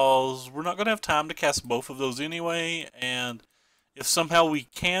because we're not going to have time to cast both of those anyway, and if somehow we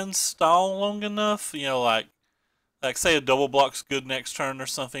can stall long enough, you know, like say a double block's good next turn or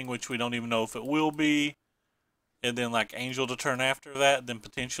something, which we don't even know if it will be, and then like Angel to turn after that, then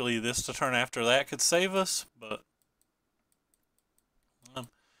potentially this to turn after that could save us, but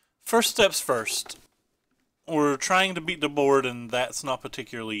first steps first. We're trying to beat the board, and that's not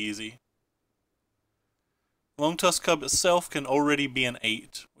particularly easy. Lone Tusk Cub itself can already be an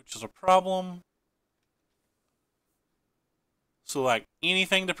 8, which is a problem. So like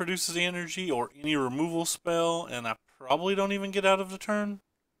anything that produces energy or any removal spell, and I probably don't even get out of the turn.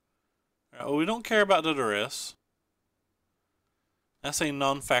 Right, well, we don't care about the duress. That's a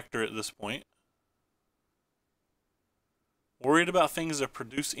non-factor at this point. Worried about things that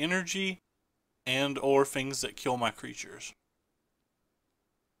produce energy and or things that kill my creatures.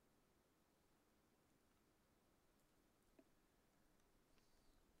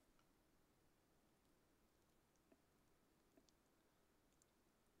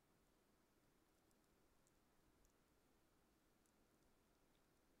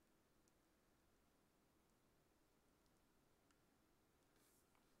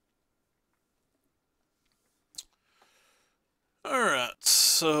 Alright,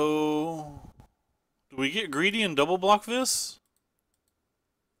 so do we get greedy and double block this?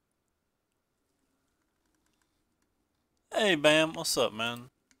 Hey Bam, what's up, man?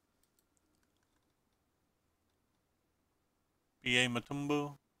 B.A.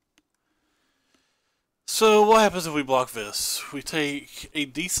 Matumbo. So what happens if we block this? We take a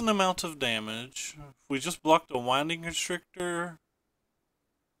decent amount of damage. If we just block the Winding Constrictor,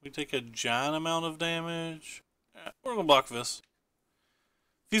 we take a giant amount of damage. We're gonna block this.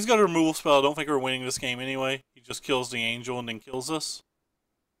 If he's got a removal spell, I don't think we're winning this game anyway. He just kills the angel and then kills us.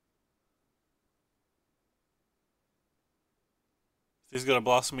 He's got a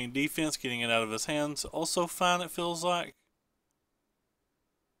blossoming defense, getting it out of his hands. Also fine, it feels like.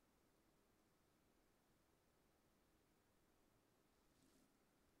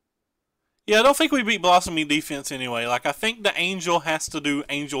 Yeah, I don't think we beat blossoming defense anyway. Like, I think the angel has to do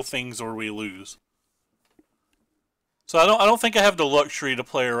angel things or we lose. So I don't think I have the luxury to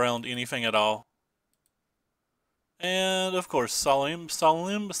play around anything at all. And of course, solemnity.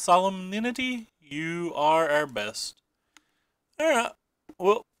 You are our best. All right.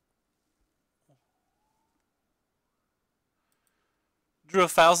 Well, drew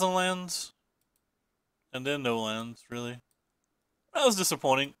 1,000 lands, and then no lands. Really, that was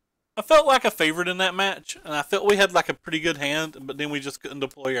disappointing. I felt like a favorite in that match, and I felt we had like a pretty good hand, but then we just couldn't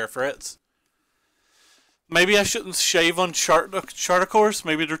deploy our threats. Maybe I shouldn't shave on charter course.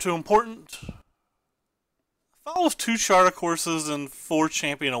 Maybe they're too important. I follow 2 charter courses and 4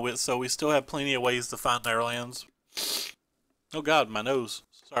 champion of wit, so we still have plenty of ways to find our lands. Oh god, my nose.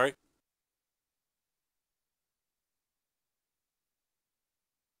 Sorry.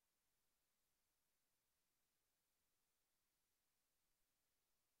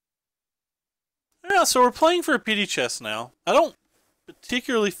 Yeah, so we're playing for a pity chest now. I don't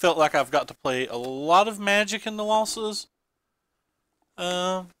particularly felt like I've got to play a lot of Magic in the losses.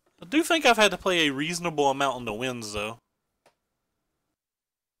 I do think I've had to play a reasonable amount in the wins, though.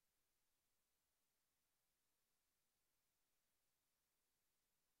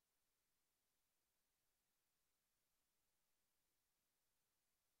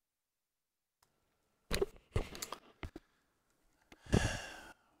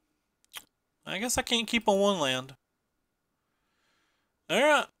 I guess I can't keep on 1 land.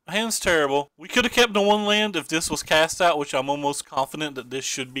 Alright, hand's terrible. We could have kept the 1 land if this was cast out, which I'm almost confident that this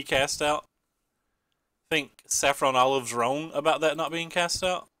should be cast out. I think Saffron Olive's wrong about that not being cast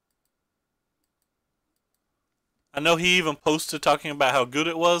out. I know he even posted talking about how good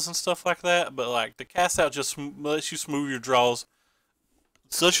it was and stuff like that, but like the cast out just lets you smooth your draws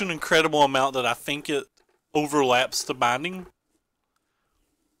such an incredible amount that I think it overlaps the binding.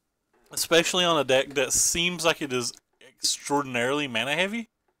 Especially on a deck that seems like it is extraordinarily mana heavy.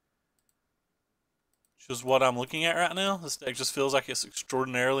 Which is what I'm looking at right now. This deck just feels like it's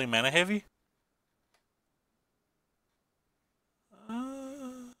extraordinarily mana heavy.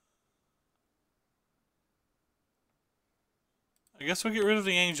 I guess we'll get rid of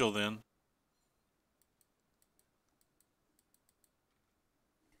the angel then.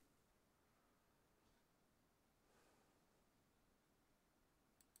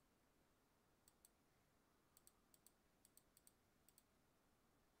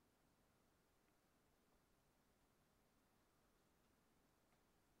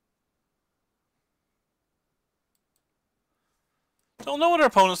 Don't know what our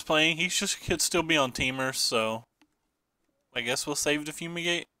opponent's playing. He just could still be on Teamer, so I guess we'll save the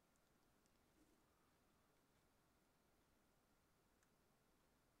Fumigate.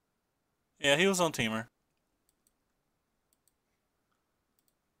 Yeah, he was on Teamer.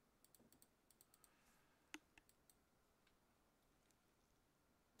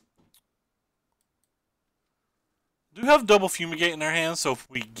 Do have double Fumigate in our hands, so if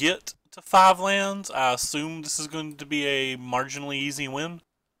we get to 5 lands, I assume this is going to be a marginally easy win.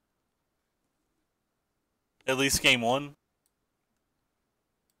 At least game 1.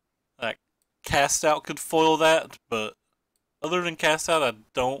 Like, cast out could foil that, but other than cast out, I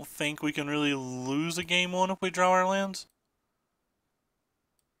don't think we can really lose a game 1 if we draw our lands.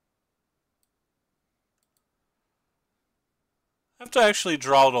 I have to actually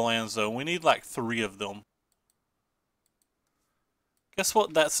draw the lands though. We need like 3 of them. Guess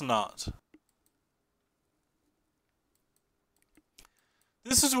what? That's not.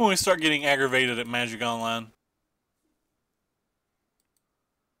 This is when we start getting aggravated at Magic Online.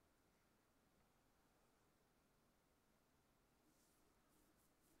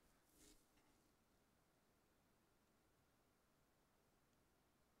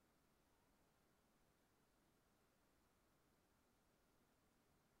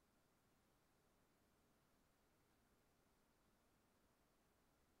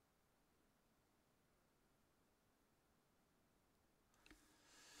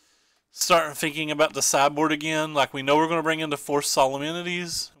 Start thinking about the sideboard again. Like, we know we're going to bring in the 4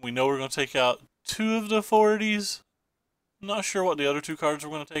 Solemnities. We know we're going to take out 2 of the 40s. I'm not sure what the other 2 cards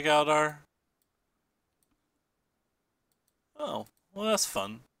we're going to take out are. Oh, well that's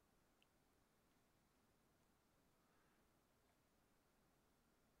fun.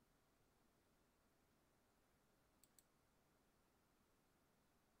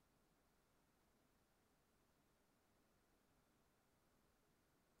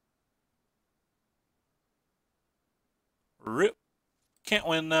 Rip. can't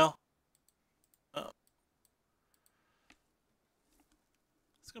win now.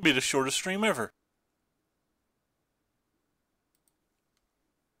 It's going to be the shortest stream ever.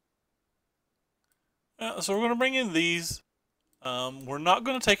 So we're going to bring in these. We're not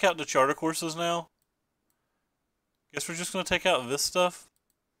going to take out the charter courses now. Guess we're just going to take out this stuff.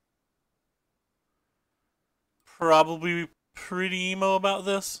 Probably pretty emo about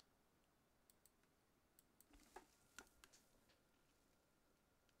this.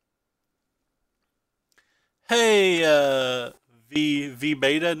 Hey, V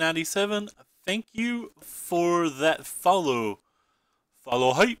Beta 97. Thank you for that follow.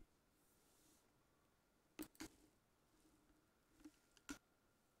 Follow hype.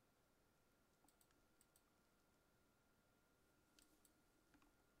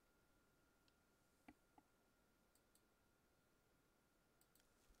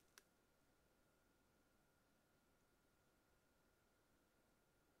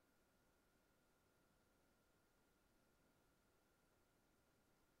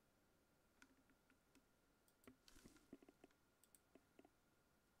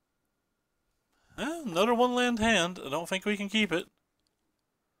 Another one land hand. I don't think we can keep it.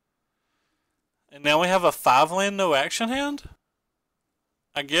 And now we have a 5 land no action hand?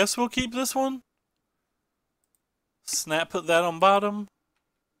 I guess we'll keep this one. Snap, put that on bottom.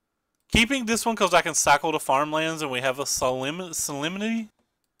 Keeping this one because I can cycle to farmlands and we have a solemnity.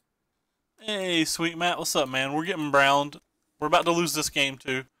 Hey, sweet Matt, what's up, man? We're getting browned. We're about to lose this game,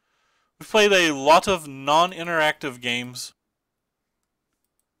 too. We've played a lot of non-interactive games.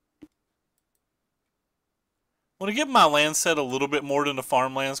 I want to get my land set a little bit more than the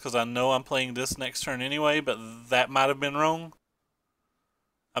farmlands because I know I'm playing this next turn anyway, but that might have been wrong.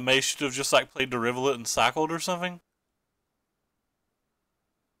 I may should have just like played the rivulet and cycled or something.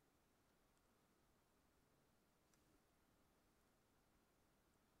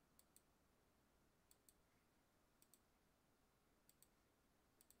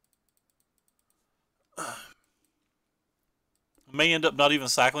 I may end up not even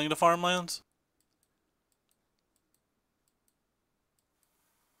cycling to farmlands.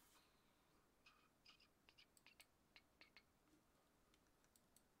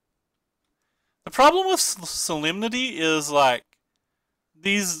 The problem with Solemnity is, like,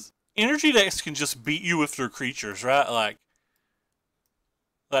 these energy decks can just beat you with their creatures, right? Like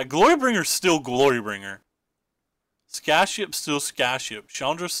Glorybringer's still Glorybringer. Skyship's still Skyship.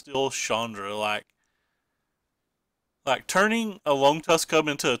 Chandra's still Chandra. Like turning a Long Tusk Cub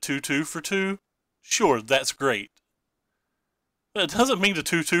into a 2/2 for 2, sure, that's great. But it doesn't mean the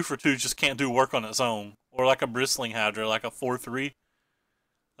 2/2 for 2 just can't do work on its own. Or like a Bristling Hydra, like a 4/3.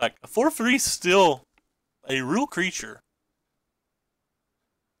 Like, a 4/3 is still a real creature.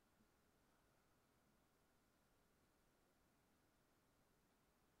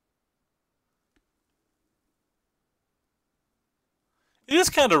 It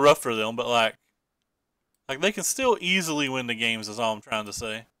is kind of rough for them, but like they can still easily win the games is all I'm trying to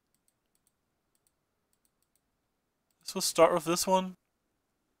say. So let's start with this one.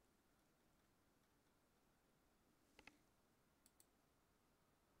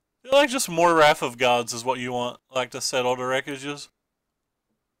 I feel like just more Wrath of Gods is what you want, like to settle the wreckages.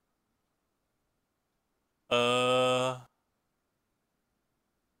 I'm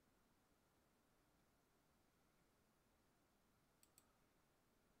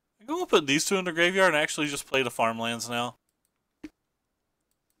going to put these two in the graveyard and actually just play the farmlands now.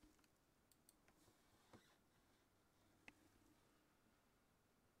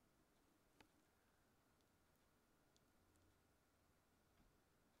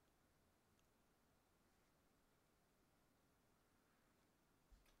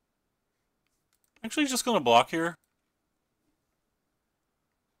 Actually, just going to block here.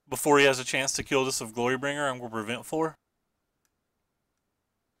 Before he has a chance to kill this of Glorybringer, I'm going to prevent 4.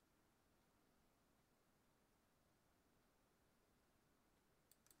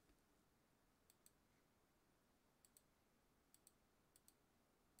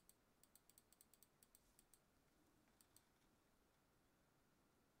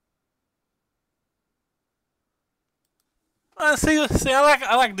 See,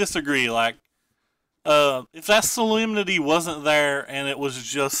 I like disagree. Like, if that solemnity wasn't there and it was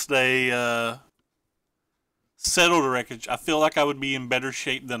just a settled wreckage, I feel like I would be in better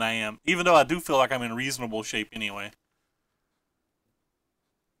shape than I am. Even though I do feel like I'm in reasonable shape anyway.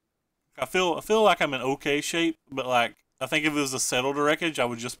 I feel like I'm in okay shape, but like I think if it was a settled wreckage, I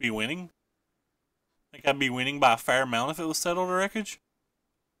would just be winning. I think I'd be winning by a fair amount if it was settled wreckage.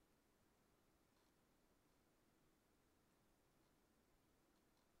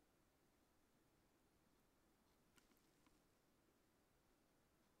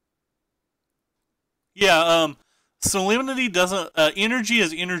 Yeah, salinity doesn't, energy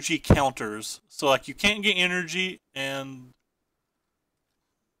is energy counters. So, like, you can't get energy, and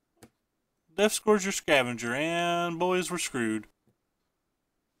death scores your scavenger, and boys, we're screwed.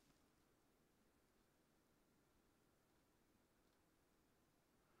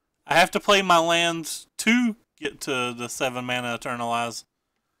 I have to play my lands to get to the 7 mana Eternalize.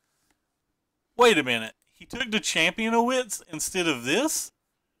 Wait a minute. He took the Champion of Wits instead of this?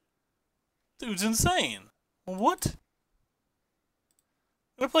 Dude's insane. What?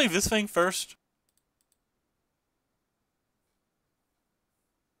 I'm gonna play this thing first.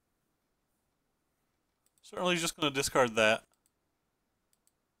 Certainly just gonna discard that.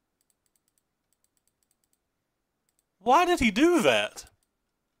 Why did he do that?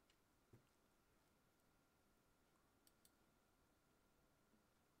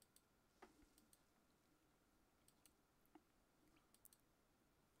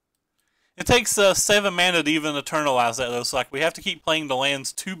 It takes 7 mana to even Eternalize that, though. So, like, we have to keep playing the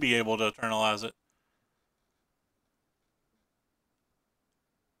lands to be able to Eternalize it.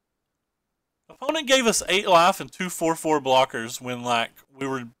 Opponent gave us 8 life and 2 4/4 blockers when, like, we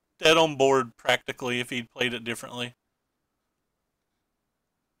were dead on board practically if he'd played it differently.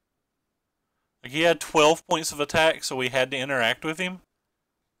 Like, he had 12 points of attack, so we had to interact with him.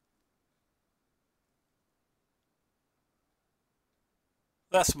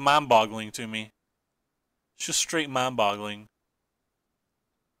 That's mind-boggling to me. It's just straight mind-boggling.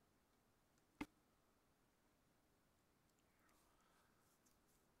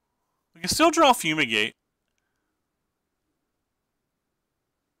 We can still draw Fumigate.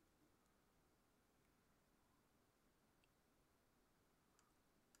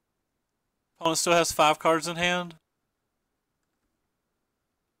 Opponent still has 5 cards in hand.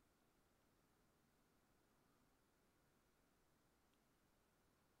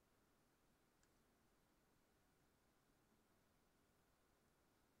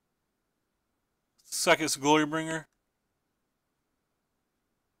 Looks like it's Glorybringer.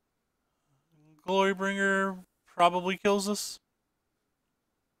 Glorybringer probably kills us.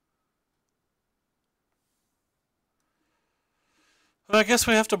 But I guess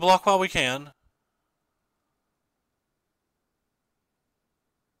we have to block while we can.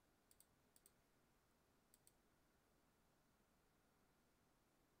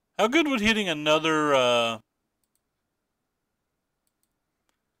 How good would hitting another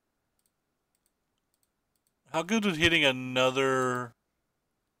how good would hitting another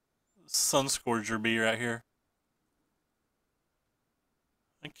Sunscourger be right here?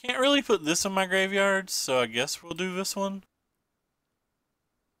 I can't really put this in my graveyard, so I guess we'll do this one.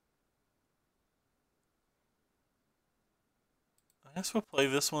 I guess we'll play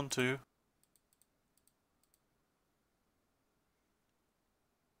this one too.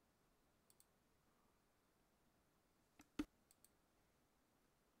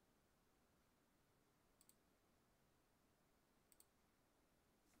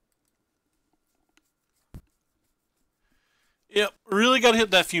 Yep, really got to hit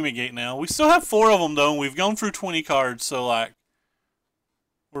that Fumigate now. We still have 4 of them, though, and we've gone through 20 cards, so, like,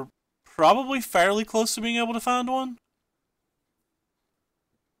 we're probably fairly close to being able to find one.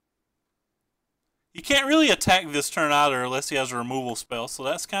 You can't really attack this turn either unless he has a removal spell, so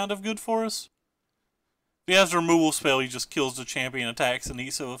that's kind of good for us. If he has a removal spell, he just kills the champion, attacks, and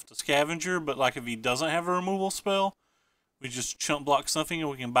eats it with the scavenger, but, like, if he doesn't have a removal spell, we just chump block something and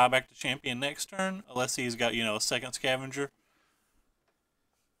we can buy back the champion next turn, unless he's got, you know, a second scavenger.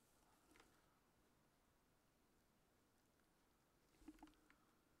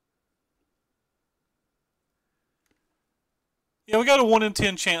 Yeah, we got a 1 in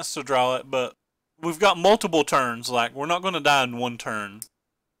 10 chance to draw it, but we've got multiple turns. Like, we're not going to die in one turn.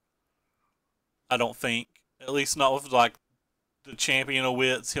 I don't think. At least not with, like, the Champion of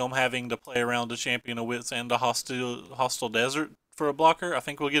Wits, him having to play around the Champion of Wits and the Hostile Desert for a blocker. I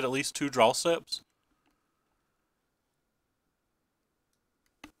think we'll get at least 2 draw steps.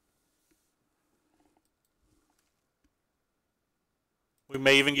 We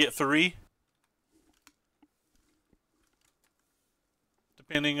may even get 3.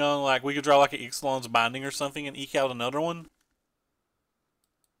 Depending on, like, we could draw like an Ixalan's Binding or something and eke out another one.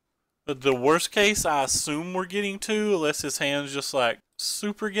 But the worst case, I assume we're getting 2, unless his hand's just like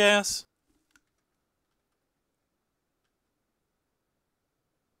super gas.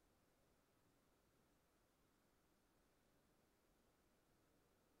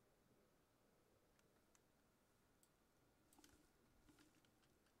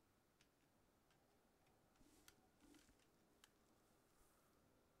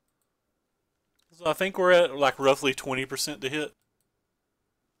 So I think we're at like roughly 20% to hit.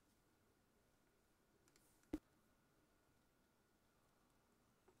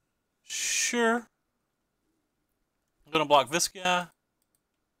 sure. I'm gonna block this guy.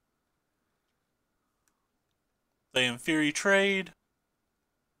 They in Fury trade.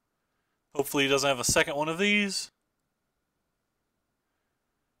 Hopefully he doesn't have a second one of these.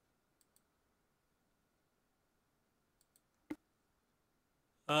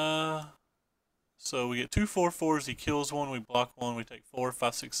 So we get 2 4/4s. He kills one. We block one. We take 4,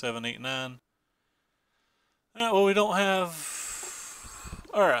 5, 6, 7, 8, 9. Alright, well, we don't have...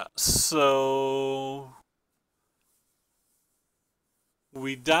 Alright, so...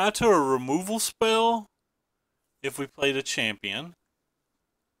 We die to a removal spell if we play the champion.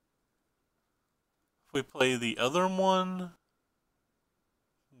 If we play the other one,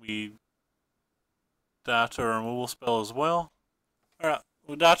 we die to a removal spell as well. Alright,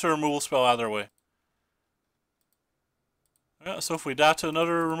 we die to a removal spell either way. Alright, so if we die to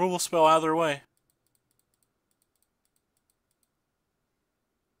another removal spell either way.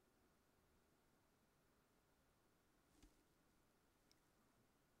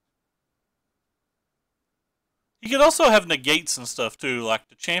 You could also have negates and stuff too, like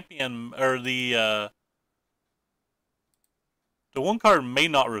the champion, or the one card may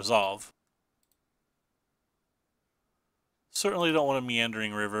not resolve. Certainly don't want a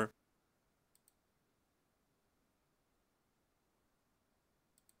meandering river.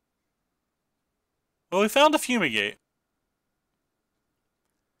 Well, we found a fumigate.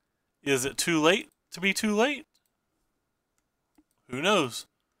 Is it too late to be too late? Who knows?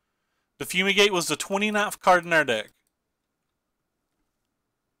 The fumigate was the 29th card in our deck.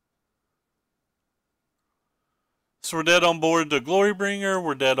 So we're dead on board the Glorybringer,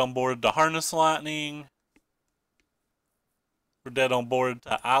 we're dead on board the Harness Lightning, we're dead on board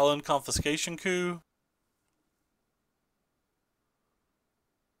the Island Confiscation Coup.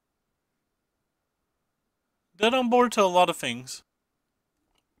 Dead on board to a lot of things.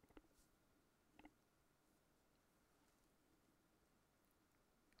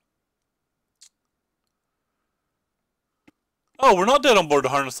 Oh, we're not dead on board to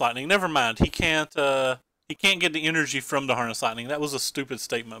Harness Lightning. Never mind. He can't get the energy from the Harness Lightning. That was a stupid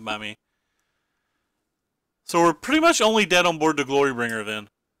statement by me. So we're pretty much only dead on board to Glorybringer then.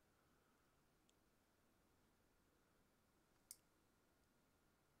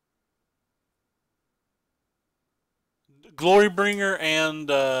 Glorybringer and,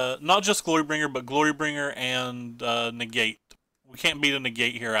 not just Glorybringer, but Glorybringer and Negate. We can't beat a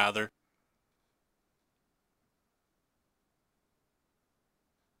Negate here either.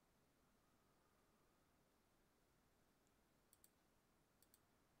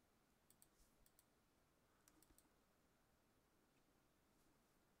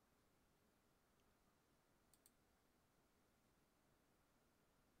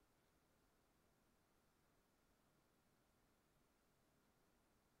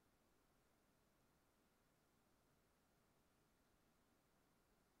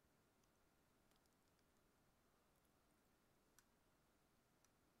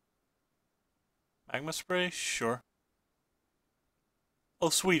 Magma Spray? Sure. Oh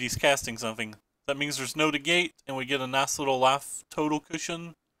sweet, he's casting something. That means there's no negate, and we get a nice little life total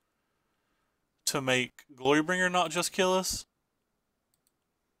cushion to make Glorybringer not just kill us.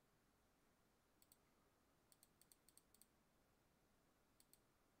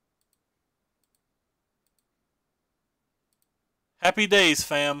 Happy days,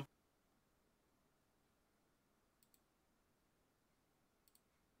 fam.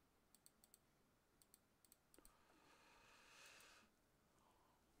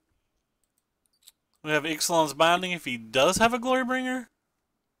 We have Ixalan's Binding if he does have a Glorybringer.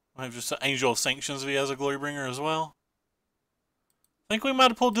 We have just an Angel of Sanctions if he has a Glorybringer as well. I think we might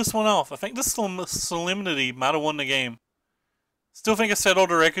have pulled this one off. I think this Solemnity might have won the game. Still think a Settled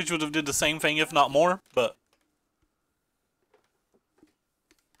to Wreckage would have did the same thing, if not more, but...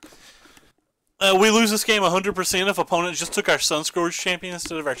 we lose this game 100% if opponent just took our Sunscourge champion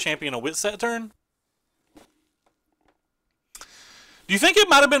instead of our champion of Wits that turn. Do you think it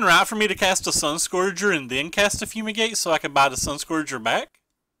might have been right for me to cast a Sunscourger and then cast a Fumigate so I could buy the Sunscourger back?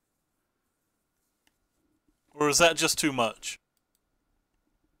 Or is that just too much?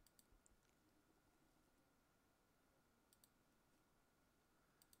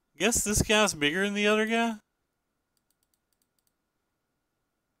 Guess this guy's bigger than the other guy?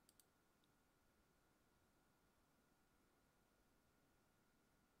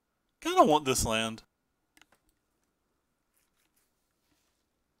 Kinda want this land.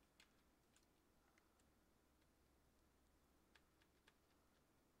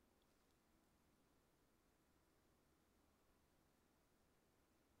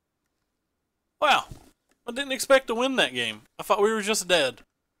 Wow, I didn't expect to win that game. I thought we were just dead.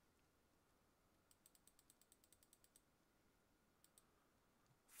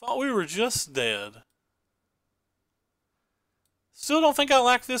 Thought we were just dead. Still don't think I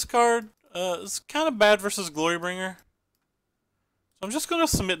like this card. It's kind of bad versus Glorybringer. So I'm just going to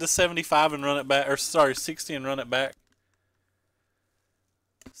submit to 75 and run it back. Or sorry, 60 and run it back.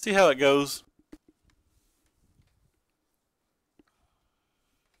 See how it goes.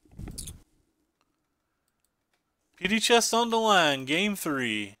 PD chest on the line. Game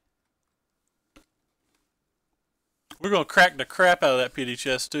 3. We're going to crack the crap out of that PD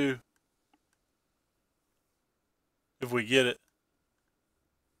chest too. If we get it.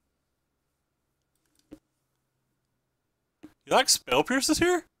 You like Spell Pierces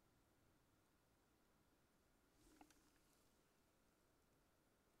here?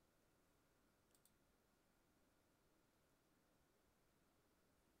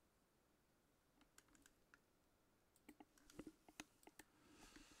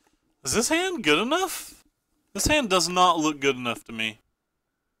 Is this hand good enough? This hand does not look good enough to me.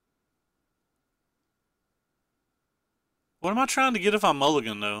 What am I trying to get if I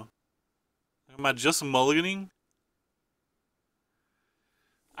mulligan though? Am I just mulliganing?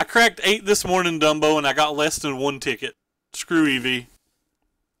 I cracked 8 this morning, Dumbo, and I got less than 1 ticket. Screw EV.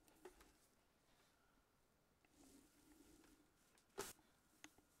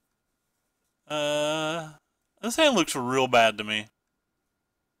 This hand looks real bad to me.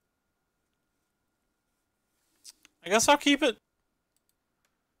 I guess I'll keep it.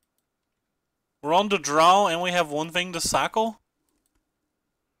 We're on to draw, and we have 1 thing to cycle.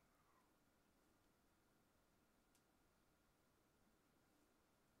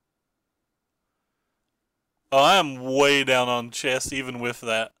 Oh, I am way down on chest even with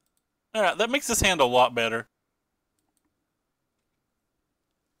that. Alright, that makes this hand a lot better.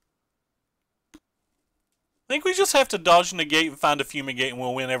 I think we just have to dodge negate and find a fumigate and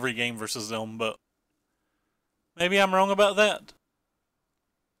we'll win every game versus them, but maybe I'm wrong about that.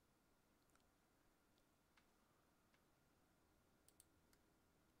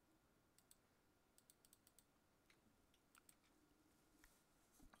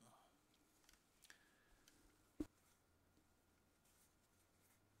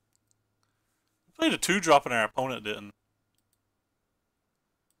 We played a 2-drop and our opponent didn't.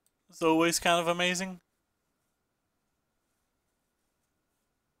 It's always kind of amazing.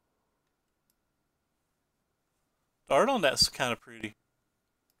 The art on that's kind of pretty.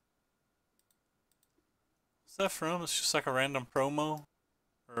 What's that from? It's just like a random promo.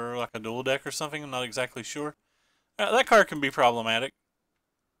 Or like a dual deck or something, I'm not exactly sure. That card can be problematic.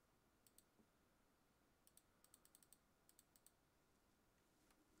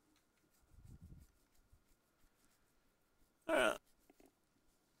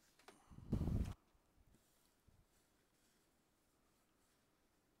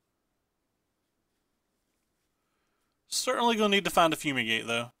 Certainly gonna need to find a fumigate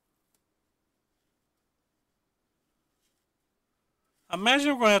though. I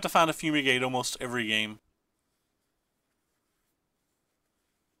imagine we're gonna have to find a fumigate almost every game.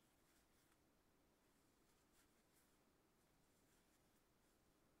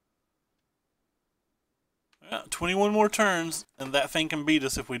 Yeah, 21 more turns, and that thing can beat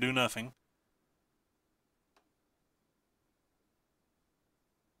us if we do nothing.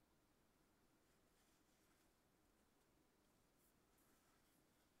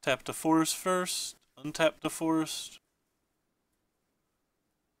 Tap the forest first, untap the forest.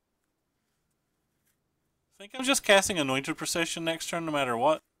 I think I'm just casting Anointed Procession next turn no matter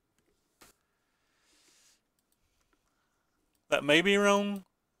what. That may be wrong.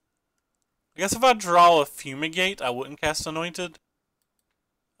 I guess if I draw a Fumigate, I wouldn't cast Anointed.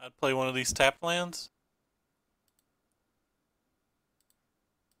 I'd play one of these tap lands.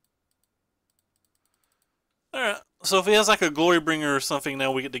 Alright, so if he has like a Glorybringer or something,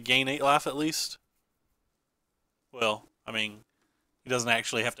 now we get to gain 8 life at least. Well, I mean, he doesn't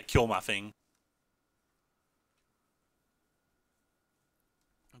actually have to kill my thing.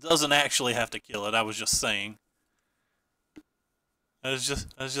 Doesn't actually have to kill it, I was just saying. I was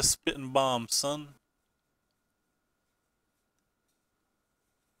just spitting bombs, son.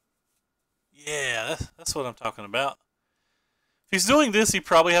 Yeah, that's what I'm talking about. If he's doing this, he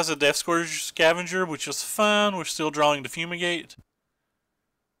probably has a Death Scourge Scavenger, which is fine. We're still drawing the Fumigate.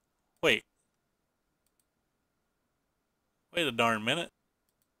 Wait. Wait a darn minute.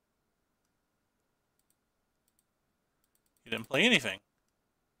 He didn't play anything.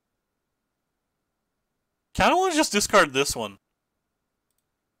 Kinda want to just discard this one.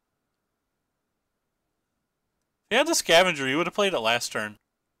 If he had the Scavenger, he would have played it last turn.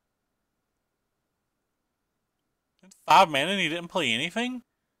 5 mana and he didn't play anything?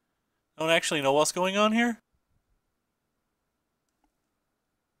 Don't actually know what's going on here?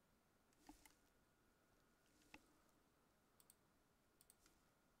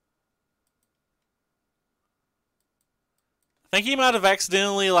 I think he might have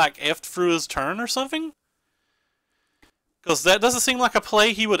accidentally, like, effed through his turn or something. Because that doesn't seem like a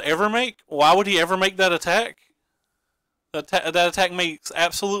play he would ever make. Why would he ever make that attack? That attack makes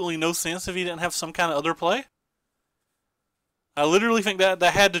absolutely no sense if he didn't have some kind of other play. I literally think that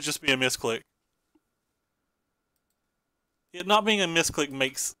had to just be a misclick. It not being a misclick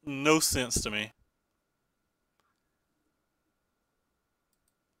makes no sense to me.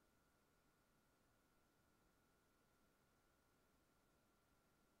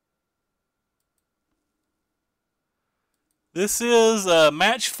 This is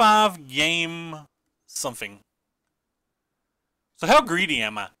match 5, game something. So how greedy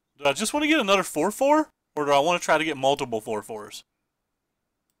am I? Do I just want to get another 4-4? Or do I want to try to get multiple 4-4s?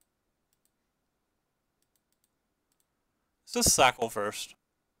 Let's just cycle first.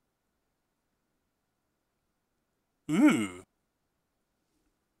 Ooh.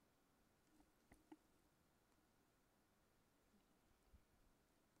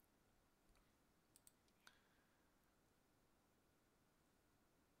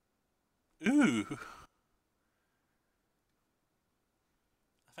 Ooh.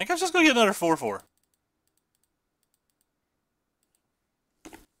 I think I'm just going to get another 4-4.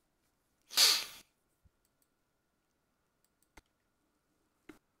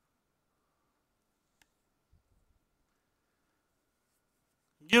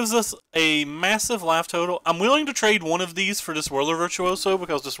 Gives us a massive life total. I'm willing to trade one of these for this Whirler Virtuoso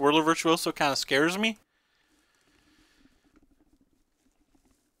because this Whirler Virtuoso kind of scares me.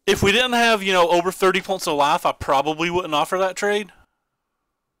 If we didn't have, you know, over 30 points of life, I probably wouldn't offer that trade.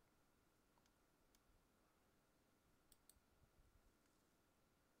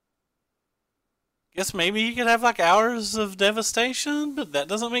 Guess maybe he could have like hours of devastation, but that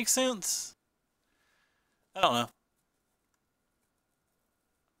doesn't make sense. I don't know.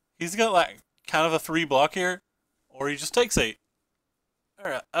 He's got like kind of a 3 block here, or he just takes 8.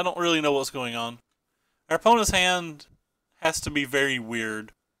 Alright, I don't really know what's going on. Our opponent's hand has to be very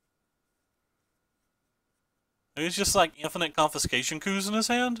weird. Maybe it's just like infinite confiscation coups in his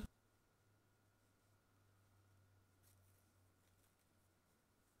hand?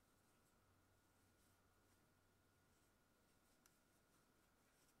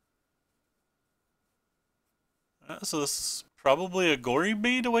 So this is probably a Gory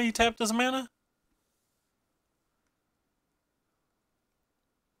Bead the way he tapped his mana?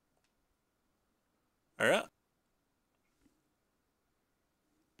 Alright.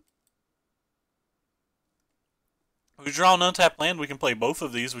 If we draw an untapped land, we can play both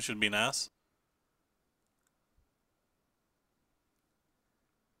of these, which would be nice.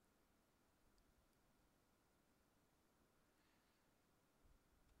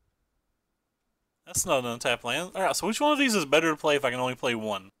 That's not an untapped land. Alright, so which one of these is better to play if I can only play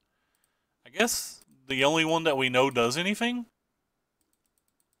one? I guess the only one that we know does anything?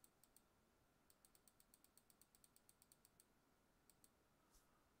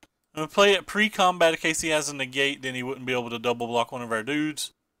 I'm going to play it pre-combat in case he has a negate, then he wouldn't be able to double block one of our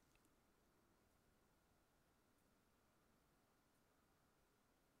dudes.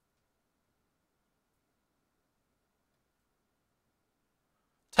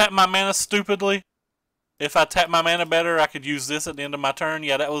 Tap my mana stupidly. If I tap my mana better, I could use this at the end of my turn.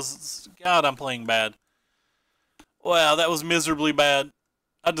 Yeah, that was... God, I'm playing bad. Wow, that was miserably bad.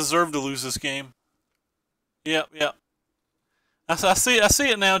 I deserve to lose this game. Yep. I see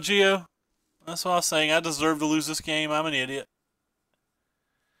it now, Gio. That's what I was saying. I deserve to lose this game. I'm an idiot.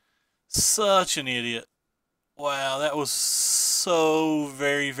 Such an idiot. Wow, that was so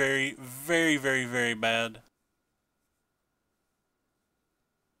very bad.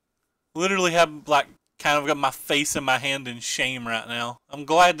 Literally have, like, kind of got my face in my hand in shame right now. I'm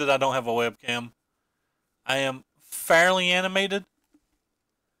glad that I don't have a webcam. I am fairly animated.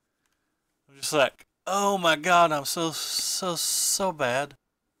 I'm just like, oh my god, I'm so bad.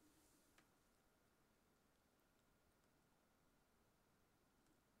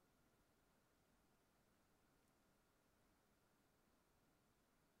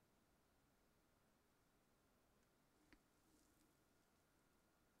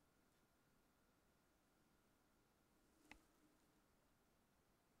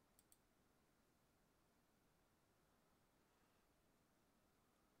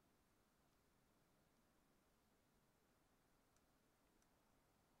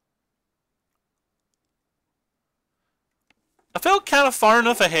 I felt kind of far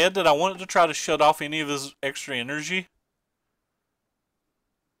enough ahead that I wanted to try to shut off any of his extra energy.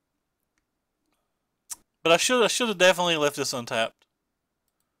 But I should have definitely left this untapped.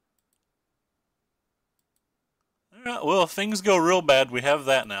 Alright, well, if things go real bad, we have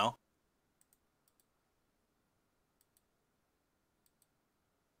that now.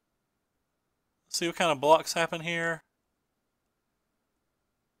 See what kind of blocks happen here.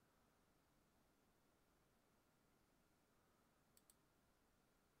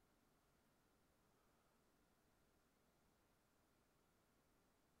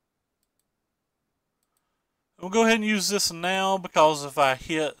 We'll go ahead and use this now because if I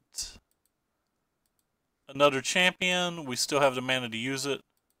hit another champion, we still have the mana to use it.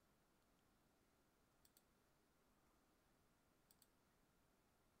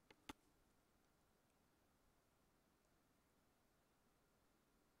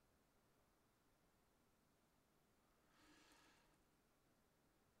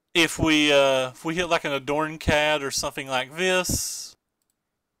 If we hit like an Adorn Cat or something like this,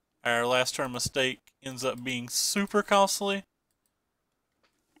 our last turn mistake ends up being super costly.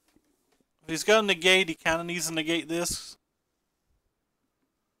 If he's got a negate, he kind of needs to negate this.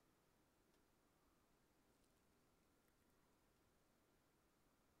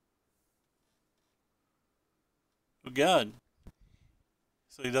 Oh god.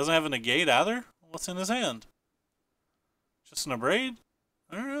 So he doesn't have a negate either? What's in his hand? Just an abrade?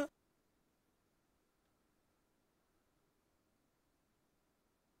 Alright.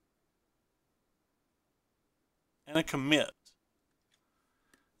 And a commit.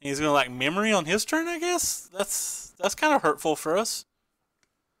 And he's gonna like memory on his turn, I guess? That's kind of hurtful for us.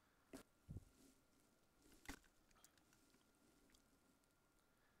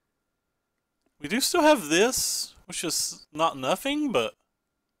 We do still have this, which is not nothing, but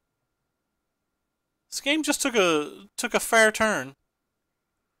this game just took a fair turn.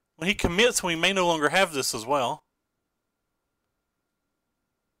 When he commits, we may no longer have this as well.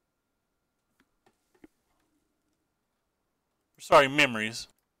 Sorry, memories.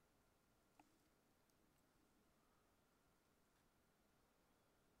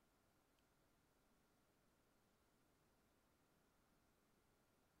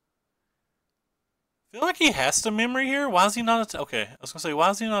 I feel like he has to memory here. Why is he not? Okay, I was gonna say, why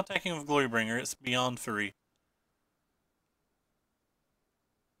is he not attacking with Glorybringer? It's beyond 3.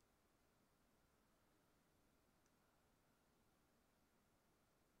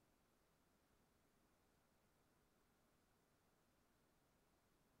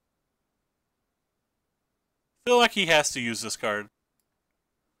 I feel like he has to use this card.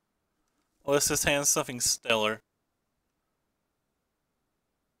 Unless his hand's something stellar.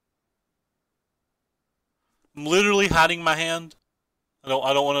 I'm literally hiding my hand. I don't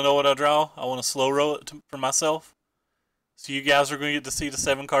want to know what I draw. I want to slow roll it for myself. So you guys are going to get to see the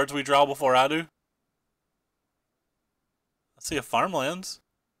 7 cards we draw before I do. I see a Farmlands.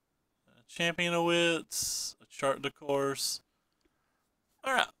 A Champion of Wits. A Chart de Course.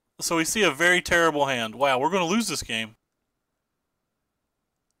 Alright. So we see a very terrible hand. Wow, we're going to lose this game.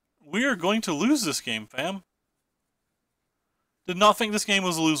 We are going to lose this game, fam. Did not think this game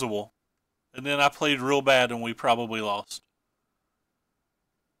was losable. And then I played real bad and we probably lost.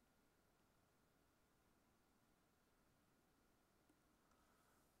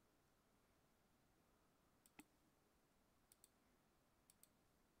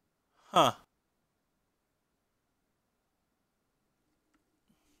 Huh.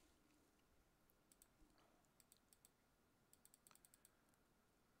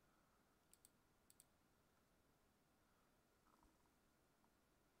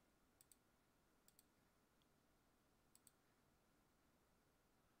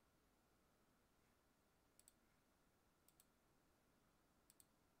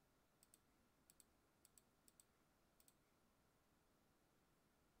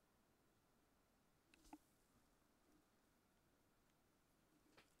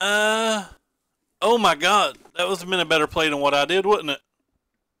 Oh my god. That was been a better play than what I did, wouldn't it?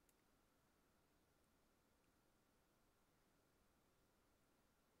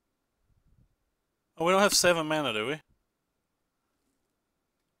 Oh, we don't have 7 mana, do we?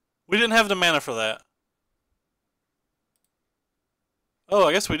 We didn't have the mana for that. Oh,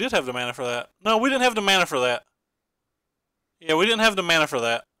 I guess we did have the mana for that. No, we didn't have the mana for that. Yeah, we didn't have the mana for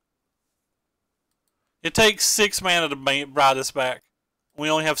that. It takes 6 mana to buy this back. We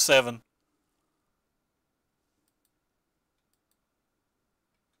only have 7.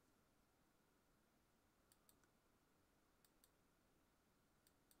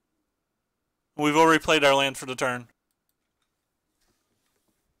 We've already played our land for the turn.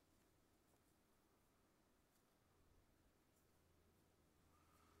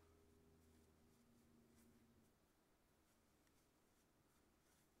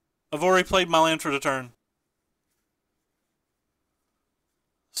 I've already played my land for the turn.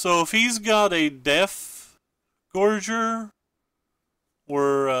 So if he's got a Death Gorger,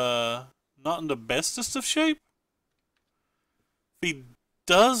 we're not in the bestest of shape. If he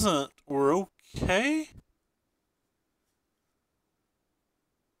doesn't, we're Okay.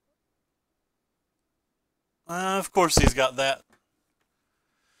 Of course he's got that.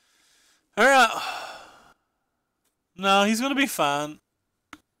 Alright. No, he's going to be fine.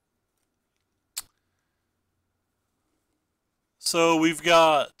 So we've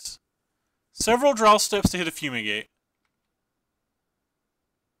got several draw steps to hit a Fumigate.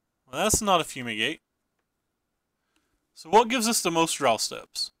 Well, that's not a Fumigate. So what gives us the most draw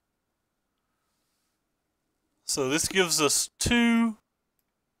steps? So this gives us 2.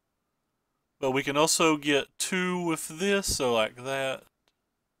 But we can also get 2 with this, so like that.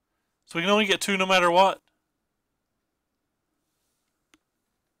 So we can only get 2 no matter what.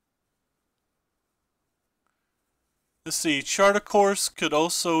 Let's see, Charticourse could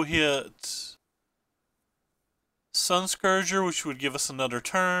also hit Sun Scourger, which would give us another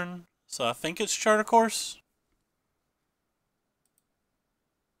turn. So I think it's Charticourse.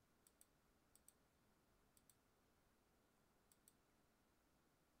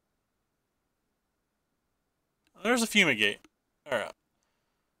 There's a Fumigate. Alright.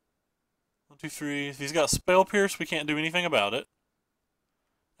 1, 2, 3. If he's got Spell Pierce, we can't do anything about it.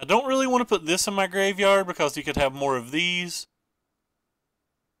 I don't really want to put this in my graveyard because you could have more of these.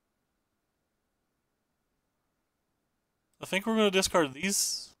 I think we're going to discard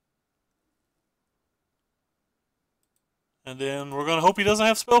these. And then we're going to hope he doesn't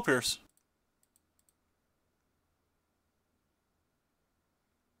have Spell Pierce.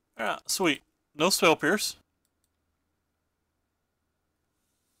 Alright, sweet. No Spell Pierce.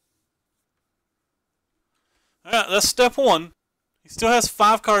 Alright, that's step 1. He still has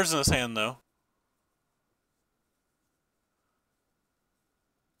 5 cards in his hand, though.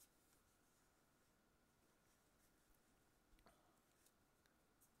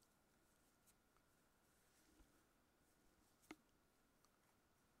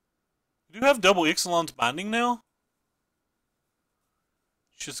 We do have double Ixalan's Binding now,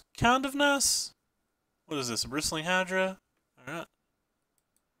 which is kind of nice. What is this, a Bristling Hydra? Alright.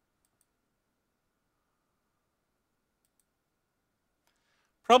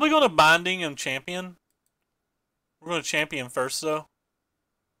 Probably going to Binding and Champion. We're going to Champion first, though.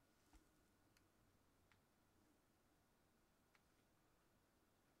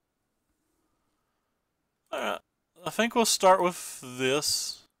 Alright. I think we'll start with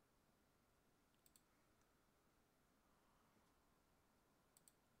this.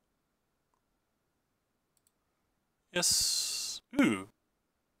 Yes. Ooh.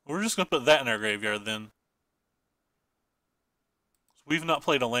 We're just going to put that in our graveyard, then. We've not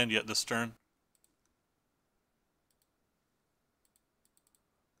played a land yet this turn.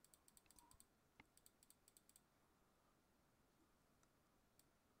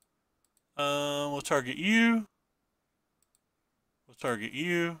 We'll target you. We'll target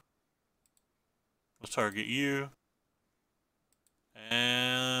you. We'll target you.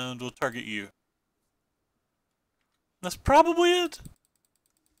 And we'll target you. That's probably it.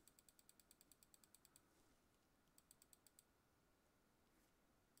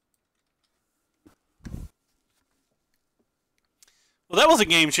 Well, that was a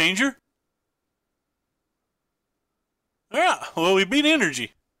game changer. Yeah, well, we beat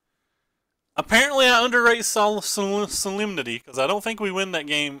Energy. Apparently, I underrate Solemnity, because I don't think we win that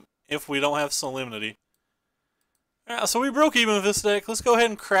game if we don't have Solemnity. Alright, so we broke even with this deck. Let's go ahead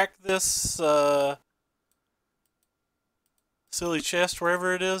and crack this silly chest,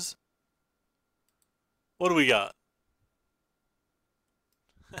 wherever it is. What do we got?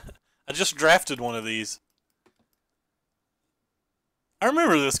 I just drafted one of these. I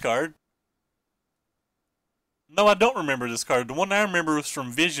remember this card. No, I don't remember this card. The one I remember was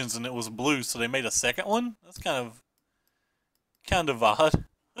from Visions, and it was blue, so they made a second one? That's kind of odd.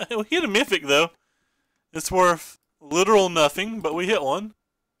 We hit a Mythic, though. It's worth literal nothing, but we hit one.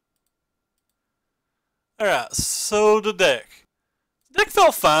 Alright, so the deck. The deck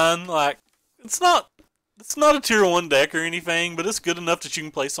felt fine. Like, it's not a tier 1 deck or anything, but it's good enough that you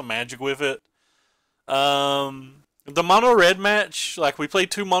can play some Magic with it. The mono red match, like we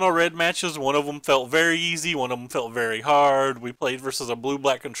played 2 mono red matches. One of them felt very easy, one of them felt very hard. We played versus a blue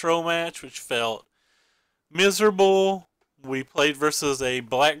black control match, which felt miserable. We played versus a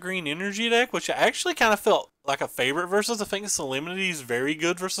black green energy deck, which I actually kind of felt like a favorite versus. I think Solemnity is very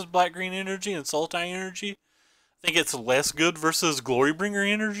good versus black green energy and Sultai energy. I think it's less good versus Glorybringer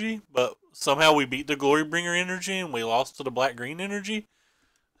energy, but somehow we beat the Glorybringer energy and we lost to the black green energy,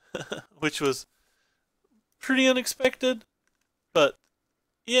 which was pretty unexpected, but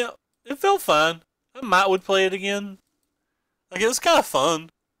yeah, it felt fine. I would play it again. Like, it was kind of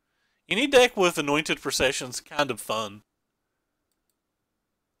fun. Any deck with Anointed Procession's kind of fun.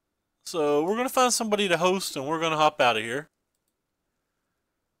 So we're going to find somebody to host and we're going to hop out of here.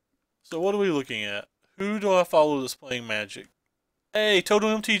 So what are we looking at? Who do I follow that's playing Magic? Hey, Total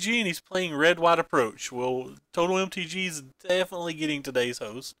MTG, and he's playing Red White Approach. Well, Total MTG is definitely getting today's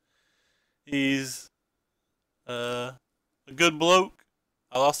host. He's a good bloke.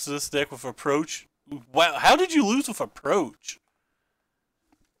 I lost to this deck with Approach. Wow, how did you lose with Approach?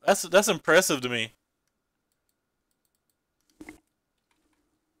 That's impressive to me.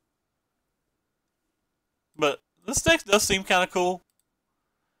 But this deck does seem kind of cool.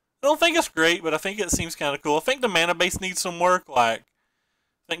 I don't think it's great, but I think it seems kind of cool. I think the mana base needs some work. Like,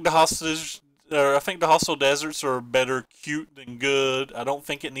 I think the hostile deserts are better cute than good. I don't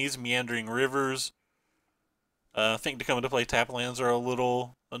think it needs meandering rivers. I think to come into play tap lands are a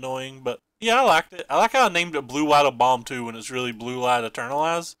little annoying, but yeah, I liked it. I like how I named it Blue White a Bomb too, when it's really Blue White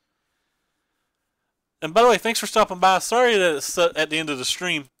Eternalize. And by the way, thanks for stopping by. Sorry that it's at the end of the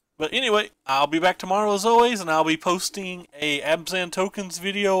stream. But anyway, I'll be back tomorrow as always, and I'll be posting a Abzan Tokens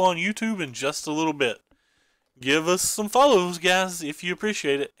video on YouTube in just a little bit. Give us some follows, guys, if you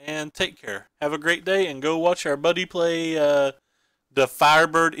appreciate it, and take care. Have a great day, and go watch our buddy play the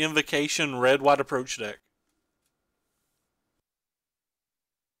Firebird Invocation Red White Approach deck.